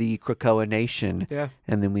end of the Krakoa Nation. Yeah.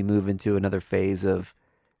 And then we move into another phase of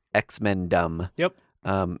X-Men dumb. Yep.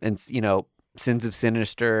 And, Sins of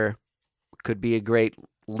Sinister could be a great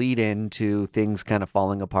lead in to things kind of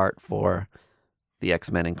falling apart for the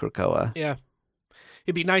X-Men and Krakoa. Yeah.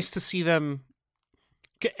 It'd be nice to see them,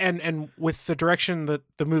 and with the direction that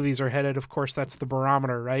the movies are headed, of course, that's the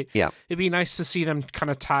barometer, right? Yeah. It'd be nice to see them kind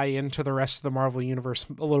of tie into the rest of the Marvel universe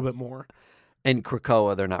a little bit more. And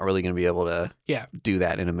Krakoa, they're not really going to be able to Yeah. do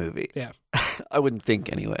that in a movie. Yeah. I wouldn't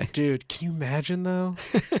think anyway. Dude, can you imagine though?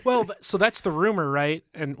 Well, so that's the rumor, right?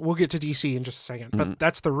 And we'll get to DC in just a second. But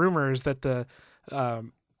that's the rumor, is that the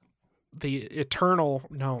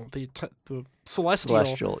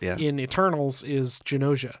Celestial Yeah. in Eternals is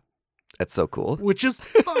Genosha, That's so cool. which is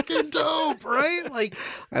fucking dope, right? Like,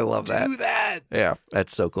 I love that. do that. Yeah,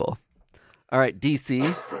 that's so cool. All right,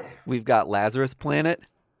 DC, we've got Lazarus Planet.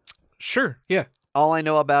 Sure. Yeah. All I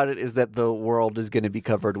know about it is that the world is going to be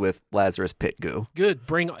covered with Lazarus pit goo. Good.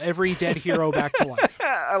 Bring every dead hero back to life.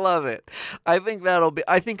 I love it. I think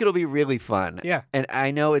it'll be really fun. Yeah. And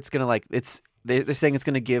I know it's going to they're saying it's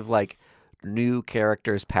going to give like new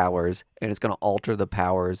characters powers, and it's going to alter the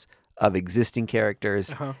powers of existing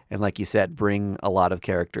characters. Uh-huh. And like you said, bring a lot of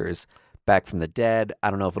characters back from the dead. I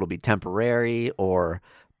don't know if it'll be temporary or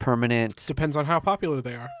permanent. Depends on how popular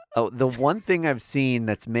they are. Oh, the one thing I've seen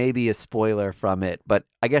that's maybe a spoiler from it, but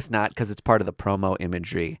I guess not because it's part of the promo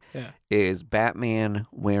imagery, Yeah. is Batman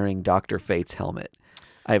wearing Dr. Fate's helmet.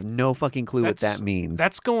 I have no fucking clue what That's- that means.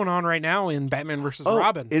 That's going on right now in Batman versus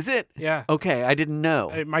Robin. Is it? Yeah. Okay, I didn't know.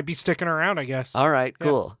 It might be sticking around, I guess. All right, Yeah.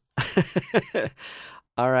 cool.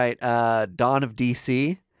 All right, Dawn of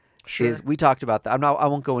DC Sure. we talked about that. I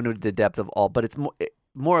won't go into the depth of all, but it's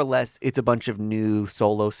more or less it's a bunch of new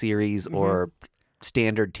solo series or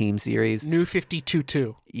standard team series. New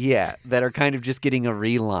 52-2. Yeah, that are kind of just getting a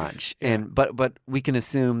relaunch. Yeah. And but we can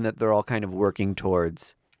assume that they're all kind of working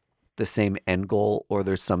towards the same end goal, or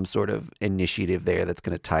there's some sort of initiative there that's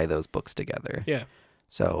going to tie those books together. Yeah.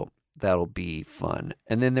 So that'll be fun.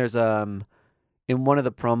 And then there's in one of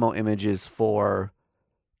the promo images for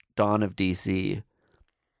Dawn of DC,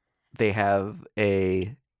 they have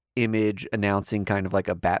a image announcing kind of like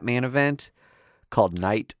a Batman event called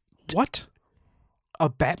Night. What? A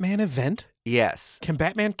Batman event? Yes. Can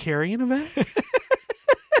Batman carry an event?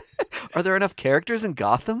 Are there enough characters in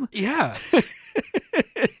Gotham? Yeah.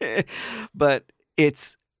 But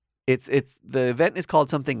it's the event is called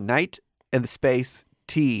something Night and the space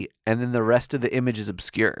T, and then the rest of the image is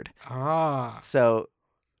obscured. Ah. So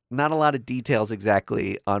not a lot of details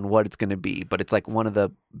exactly on what it's going to be, but it's like one of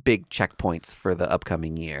the big checkpoints for the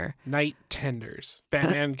upcoming year. Night tenders.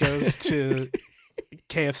 Batman goes to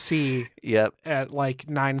KFC Yep. at like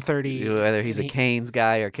 9:30. Whether he's a Cane's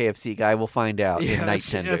guy or KFC guy, we'll find out in Night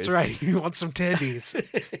Tenders. That's right. You want some tendies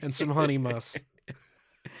and some honey muss.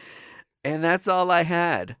 And that's all I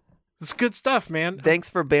had. It's good stuff, man. Thanks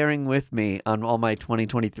for bearing with me on all my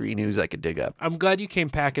 2023 news I could dig up. I'm glad you came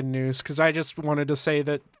packing news because I just wanted to say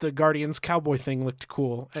that the Guardians cowboy thing looked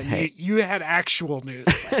cool. And Hey. you had actual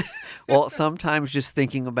news. Well, sometimes just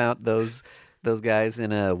thinking about those guys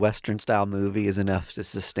in a Western style movie is enough to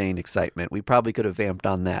sustain excitement. We probably could have vamped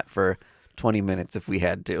on that for 20 minutes if we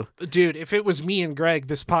had to. Dude, if it was me and Greg,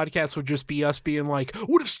 this podcast would just be us being like,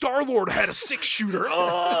 what if Star-Lord had a 6-shooter?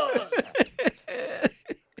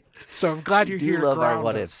 So I'm glad you're Do here you to love our ground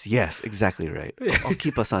what us. ifs? Yes, exactly right. I'll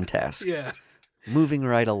keep us on task. Yeah. Moving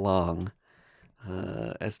right along,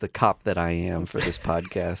 as the cop that I am for this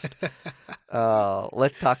podcast.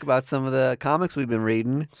 Let's talk about some of the comics we've been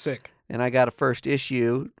reading. Sick. And I got a first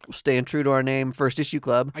issue, staying true to our name, First Issue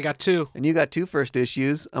Club. I got 2. And you got 2 first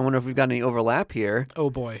issues. I wonder if we've got any overlap here. Oh,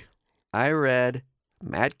 boy. I read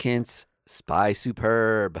Matt Kint's Spy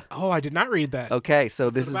Superb. Oh, I did not read that. Okay, so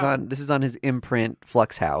What's this it is about? on his imprint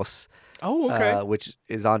Flux House, Oh, okay. which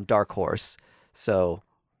is on Dark Horse. So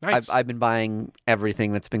Nice. I've been buying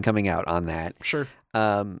everything that's been coming out on that. Sure.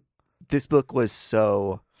 This book was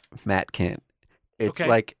so Matt Kint. It's Okay.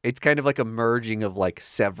 like it's kind of like a merging of like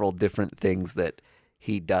several different things that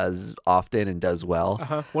he does often and does well.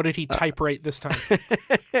 Uh-huh. What did he typewrite this time?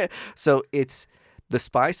 So it's the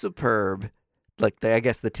Spy Superb, like I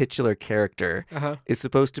guess the titular character Uh-huh. is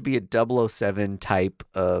supposed to be a 007 type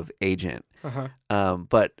of agent. Uh-huh.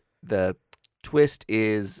 But the twist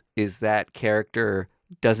is that character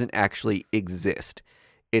doesn't actually exist.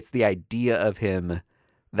 It's the idea of him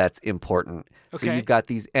that's important. So Okay. you've got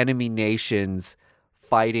these enemy nations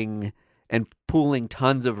fighting and pooling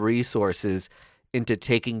tons of resources into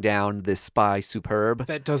taking down this Spy Superb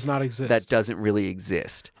That does not exist. that doesn't really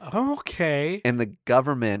exist. Okay. And the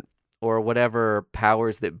government or whatever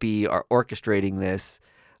powers that be are orchestrating this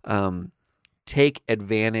take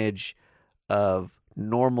advantage of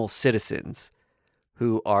normal citizens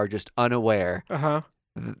who are just unaware Uh-huh.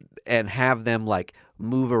 and have them like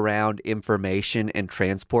move around information and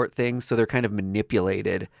transport things. So they're kind of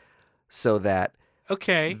manipulated so that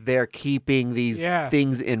Okay. they're keeping these Yeah.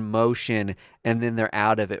 things in motion and then they're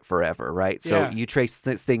out of it forever, right? So Yeah. you trace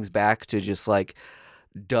things back to just like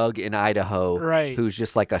Doug in Idaho, Right. who's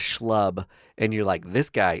just like a schlub, and you're like, this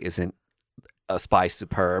guy isn't a Spy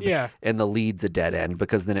Superb, Yeah. and the lead's a dead end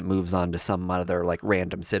because then it moves on to some other like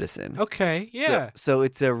random citizen. Okay. Yeah. So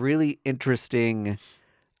it's a really interesting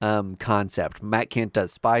concept. Matt Kint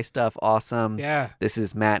does spy stuff, awesome. Yeah. This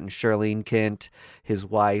is Matt and Charlene Kint, his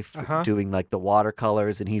wife, Uh-huh. doing like the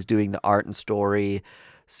watercolors, and he's doing the art and story.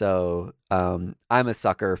 So I'm a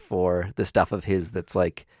sucker for the stuff of his that's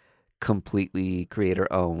like completely creator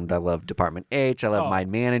owned. I love Department H. I love Oh,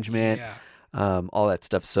 Mind Management. Yeah. All that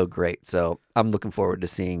stuff's so great. So I'm looking forward to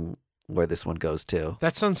seeing where this one goes too.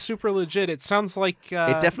 That sounds super legit. It sounds like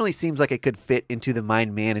It definitely seems like it could fit into the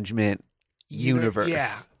Mind Management universe. Yeah.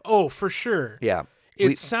 Oh, for sure. Yeah.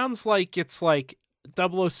 It sounds like it's like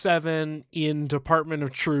 007 in Department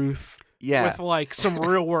of Truth Yeah. with like some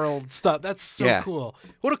real world stuff. That's so Yeah. cool.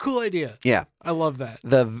 What a cool idea. Yeah. I love that.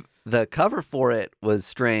 The cover for it was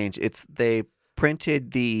strange. They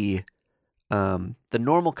printed the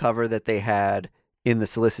normal cover that they had in the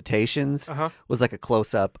solicitations Uh-huh. was like a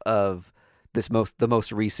close up of the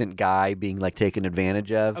most recent guy being like taken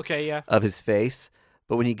advantage of Okay, yeah. of his face.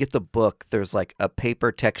 But when you get the book, there's like a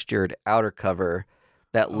paper textured outer cover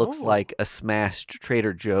that looks Oh. like a smashed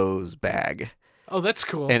Trader Joe's bag. Oh, that's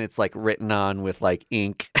cool. And it's like written on with like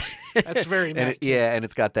ink. That's very and Matt Kid. and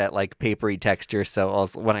it's got that like papery texture. So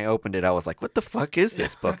when I opened it, I was like, "What the fuck is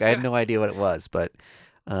this book?" I had no idea what it was, but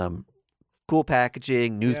cool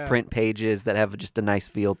packaging, newsprint pages that have just a nice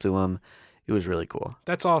feel to them. It was really cool.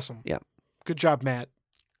 That's awesome. Yeah. Good job, Matt.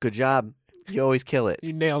 Good job. You always kill it.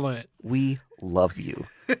 You nailed it. We love you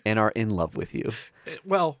and are in love with you.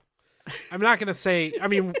 Well, I'm not going to say, I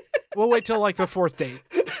mean, we'll wait till like the 4th date.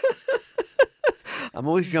 I'm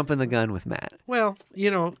always jumping the gun with Matt. Well,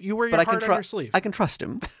 you know, you wear your But heart on your sleeve. I can trust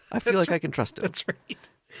him. I feel like I can trust him. That's right.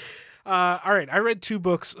 All right. I read 2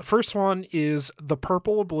 books. The first one is The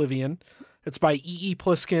Purple Oblivion. It's by E.E.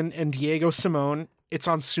 Pliskin and Diego Simone. It's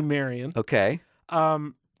on Sumerian. Okay.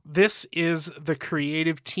 This is the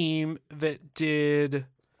creative team that did.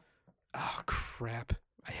 Oh, crap.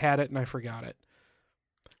 I had it and I forgot it.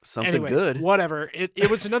 Something Anyway, good. Whatever. It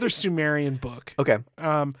was another Sumerian book. Okay.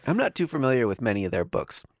 I'm not too familiar with many of their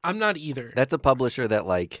books. not either. That's a publisher that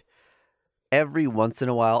like every once in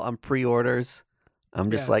a while on pre-orders, I'm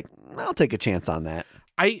just Yeah. like, I'll take a chance on that.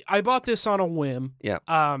 I bought this on a whim. Yeah.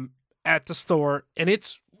 At the store, and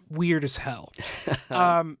it's weird as hell.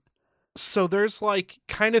 So there's like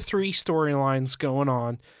kind of 3 storylines going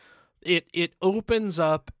on. It opens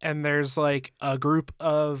up and there's like a group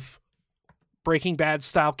of Breaking Bad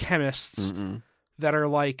style chemists that are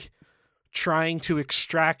like trying to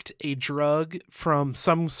extract a drug from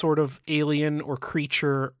some sort of alien or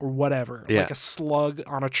creature or whatever, Yeah. like a slug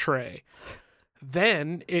on a tray.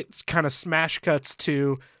 Then it kind of smash cuts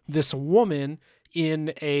to this woman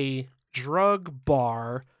in a drug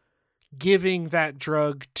bar giving that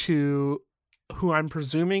drug to who I'm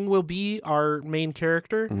presuming will be our main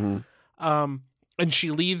character. And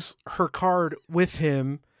she leaves her card with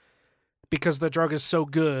him because the drug is so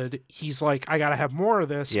good. He's like, I gotta have more of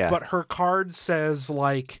this. Yeah. But her card says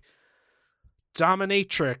like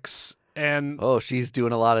dominatrix and Oh, she's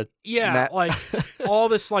doing a lot of like all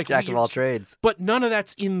this like jack of weird all trades. but none of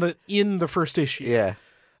that's in the first issue. Yeah.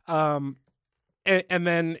 And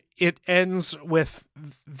then it ends with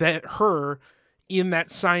her in that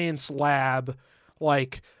science lab,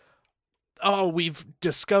 like, oh, we've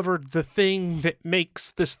discovered the thing that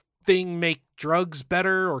makes this thing make drugs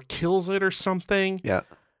better or kills it or something. Yeah.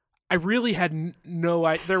 I really had no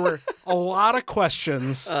idea. There were a lot of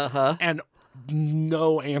questions and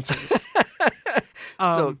no answers.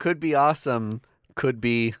 So it could be awesome. Could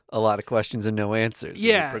be a lot of questions and no answers. As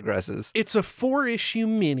Yeah. it progresses. It's a 4-issue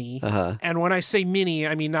mini. And when I say mini,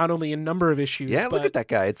 I mean not only a number of issues. Yeah, but, look at that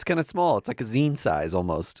guy. It's kind of small. It's like a zine size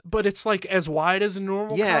almost. But it's like as wide as a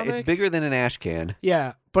normal Yeah, comic. it's bigger than an ash can.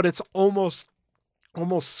 Yeah, but it's almost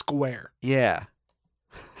square. Yeah.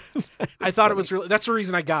 I thought it was really. That's the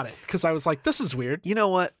reason I got it, because I was like, this is weird. You know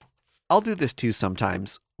what? I'll do this too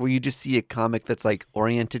sometimes, where you just see a comic that's like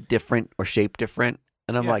oriented different or shaped different.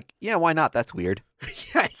 And I'm Yeah. like, yeah, why not? That's weird.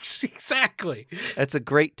 Yes, exactly. That's a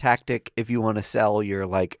great tactic if you want to sell your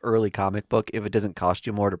like early comic book. If it doesn't cost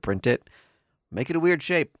you more to print it, make it a weird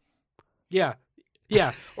shape. Yeah,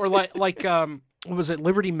 yeah. Or like what was it?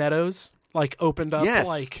 Liberty Meadows like opened up Yes,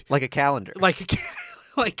 like a calendar. like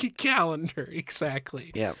a calendar.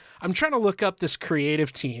 Exactly. Yeah. I'm trying to look up this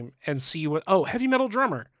creative team and see what. Oh, Heavy Metal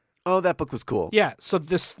Drummer. Oh, that book was cool. Yeah. So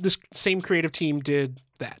this same creative team did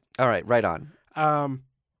that. All right, right on.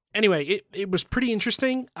 Anyway, it was pretty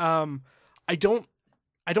interesting. I don't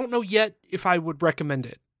know yet if I would recommend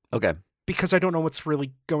it Okay. because I don't know what's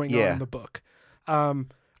really going on Yeah. in the book.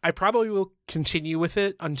 I probably will continue with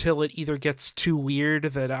it until it either gets too weird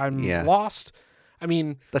that I'm Yeah. lost. I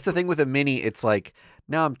mean, That's the thing with a mini. It's like,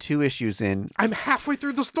 now I'm 2 issues in. I'm halfway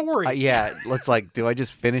through the story. Yeah, let's like, do I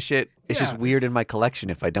just finish it? It's Yeah. just weird in my collection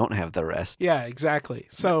if I don't have the rest. Yeah, exactly.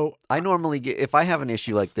 So, I normally get, if I have an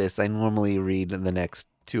issue like this, I normally read the next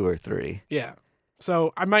 2 or 3. yeah.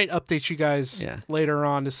 So I might update you guys Yeah. later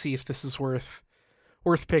on to see if this is worth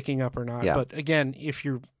picking up or not. Yeah. But again, if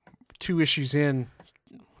you're 2 issues in,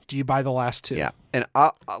 do you buy the last 2? Yeah. And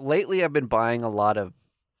lately I've been buying a lot of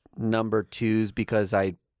number 2s because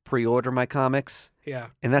I pre-order my comics. Yeah.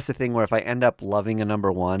 And that's the thing where if I end up loving a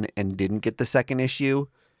number 1 and didn't get the second issue,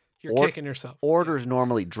 You're kicking yourself. orders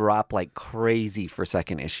normally drop like crazy for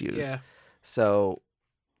second issues. Yeah. So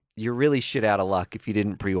you're really shit out of luck if you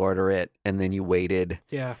didn't pre-order it and then you waited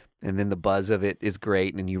Yeah. and then the buzz of it is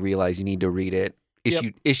great and you realize you need to read it.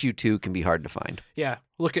 Issue 2 can be hard to find. Yeah.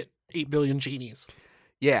 Look at 8 Billion Genies.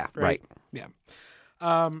 Yeah, right. Yeah.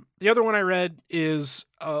 The other one I read is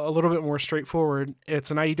a little bit more straightforward.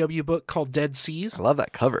 It's an IDW book called Dead Seas. I love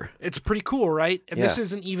that cover. It's pretty cool, right? And this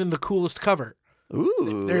isn't even the coolest cover.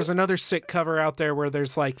 Ooh. There's another sick cover out there where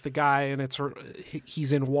there's like the guy and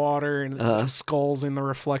he's in water and the skull's in the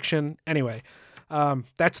reflection. Anyway,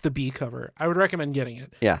 that's the B cover. I would recommend getting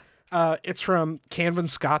it. Yeah. It's from Canvin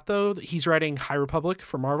Scott, though. He's writing High Republic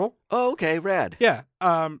for Marvel. Oh, okay. Rad. Yeah.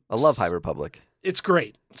 I love High Republic. It's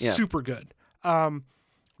great. Yeah. Super good.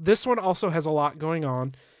 This one also has a lot going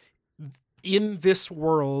on. In this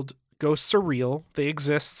world, ghosts are real. They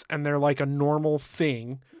exist, and they're like a normal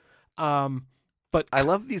thing. But I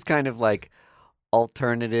love these kind of like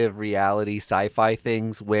alternative reality sci-fi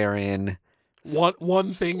things wherein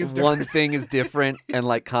one thing is different. One thing is different and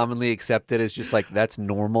like commonly accepted as just like that's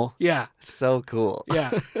normal. Yeah. So cool.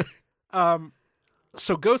 Yeah.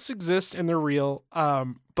 So ghosts exist and they're real.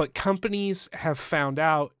 But companies have found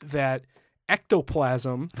out that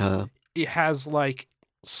ectoplasm it has like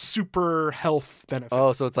super health benefits.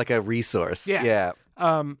 Oh, so it's like a resource. Yeah.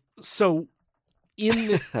 So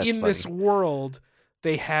in this world,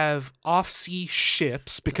 they have off-sea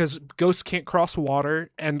ships because ghosts can't cross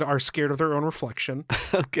water and are scared of their own reflection.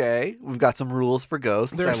 Okay. We've got some rules for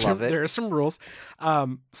ghosts. I love it. There are some rules.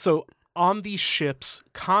 So on these ships,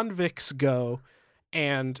 convicts go,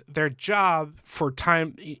 and their job for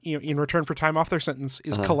time, in return for time off their sentence,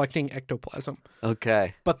 is collecting ectoplasm.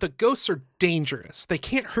 Okay. But the ghosts are dangerous. They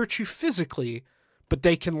can't hurt you physically, but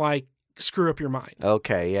they can like screw up your mind.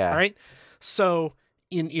 Okay, yeah. All right. So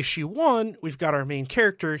in issue 1, we've got our main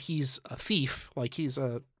character. He's a thief, like he's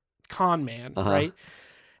a con man, right?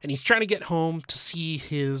 And he's trying to get home to see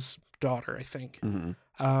his daughter, I think. Mm-hmm.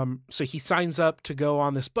 So he signs up to go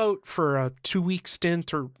on this boat for a 2-week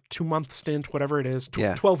stint or 2-month stint, whatever it is,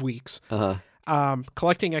 12 weeks,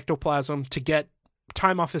 collecting ectoplasm to get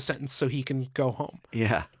time off his sentence so he can go home.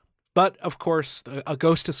 Yeah. But of course, a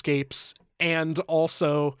ghost escapes, and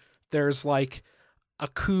also there's like a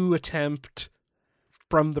coup attempt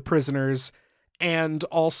from the prisoners, and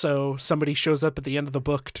also somebody shows up at the end of the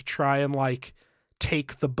book to try and like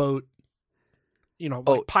take the boat,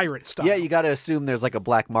 like pirate style. Yeah, you got to assume there's like a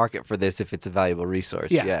black market for this if it's a valuable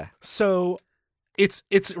resource. Yeah. So it's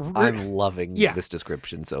I'm loving this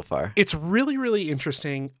description so far. It's really, really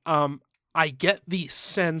interesting. I get the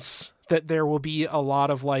sense that there will be a lot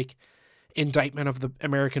of like indictment of the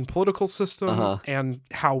American political system and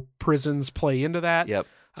how prisons play into that. Yep.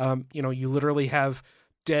 You literally have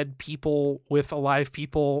dead people with alive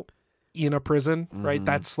people in a prison, right?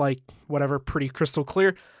 That's like whatever, pretty crystal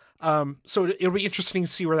clear. So it'll be interesting to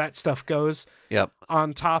see where that stuff goes. Yep.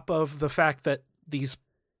 On top of the fact that these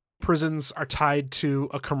prisons are tied to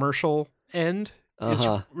a commercial end is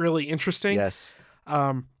really interesting. Yes.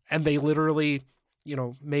 And they literally,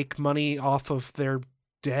 make money off of their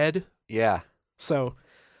dead. Yeah. So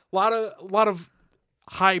a lot of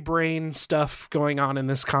high brain stuff going on in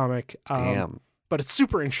this comic. Damn. But it's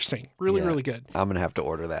super interesting. Really, really good. I'm going to have to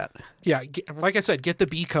order that. Yeah. Like I said, get the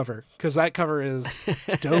B cover because that cover is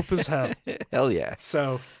dope as hell. Hell yeah.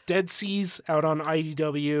 So Dead Seas out on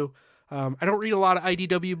IDW. I don't read a lot of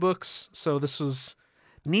IDW books, so this was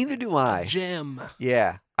Neither do I. a gem.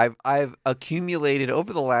 Yeah. I've accumulated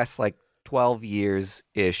over the last like 12 years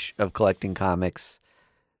ish of collecting comics.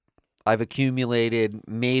 I've accumulated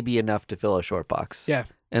maybe enough to fill a short box. Yeah.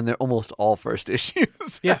 And they're almost all first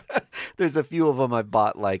issues. Yeah. There's a few of them I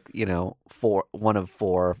bought like, one of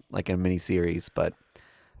 4, like a mini series, but.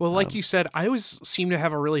 Well, like you said, I always seem to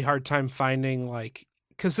have a really hard time finding like,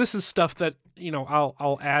 because this is stuff that,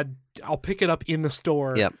 I'll pick it up in the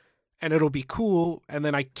store. Yep. And it'll be cool. And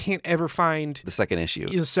then I can't ever find the second issue.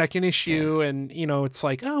 Yeah. And, it's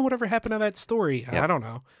like, oh, whatever happened to that story? Yep. I don't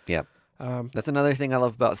know. Yep. That's another thing I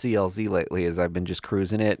love about CLZ lately is I've been just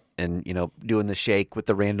cruising it and, doing the shake with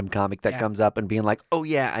the random comic that comes up and being like, oh,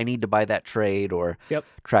 yeah, I need to buy that trade or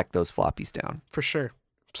track those floppies down. For sure.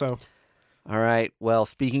 So. All right. Well,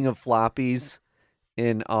 speaking of floppies,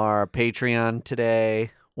 in our Patreon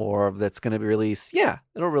today, or that's going to be released. Yeah,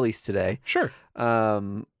 it'll release today. Sure.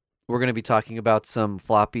 We're going to be talking about some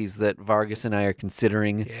floppies that Vargas and I are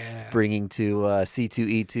considering bringing to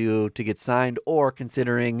C2E2 to get signed or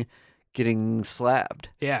considering getting slabbed.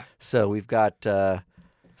 Yeah. So we've got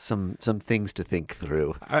some things to think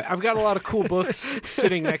through. I've got a lot of cool books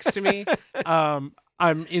sitting next to me.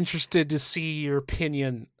 I'm interested to see your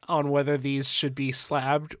opinion on whether these should be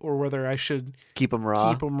slabbed or whether I should keep them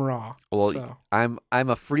raw. Well, I'm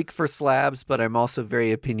a freak for slabs, but I'm also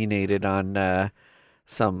very opinionated on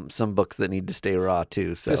some books that need to stay raw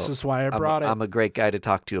too. So this is why I brought it. I'm a great guy to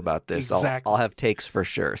talk to about this. Exactly. I'll have takes for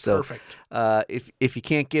sure. So perfect. If you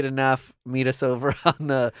can't get enough, meet us over on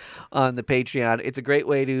the Patreon. It's a great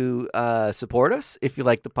way to support us if you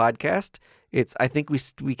like the podcast. I think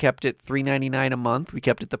we kept it $3.99 a month. We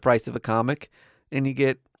kept it the price of a comic, and you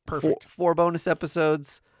get four bonus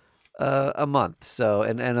episodes a month. So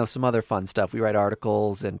and some other fun stuff. We write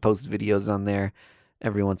articles and post videos on there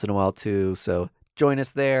every once in a while too. So join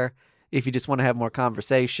us there. If you just want to have more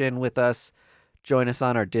conversation with us, join us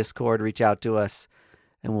on our Discord. Reach out to us,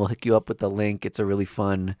 and we'll hook you up with the link. It's a really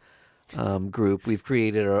fun group. We've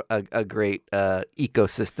created a great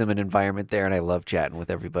ecosystem and environment there, and I love chatting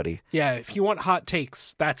with everybody. Yeah, if you want hot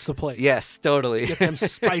takes, that's the place. Yes, totally. Get them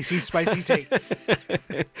spicy takes.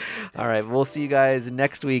 All right, we'll see you guys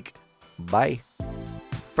next week. Bye.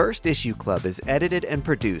 First Issue Club is edited and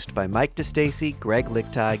produced by Mike DeStacy, Greg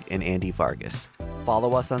Lichtag, and Andy Vargas.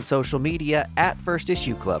 Follow us on social media at First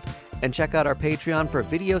Issue Club, and check out our Patreon for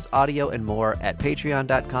videos, audio, and more at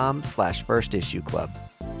patreon.com/firstissueclub.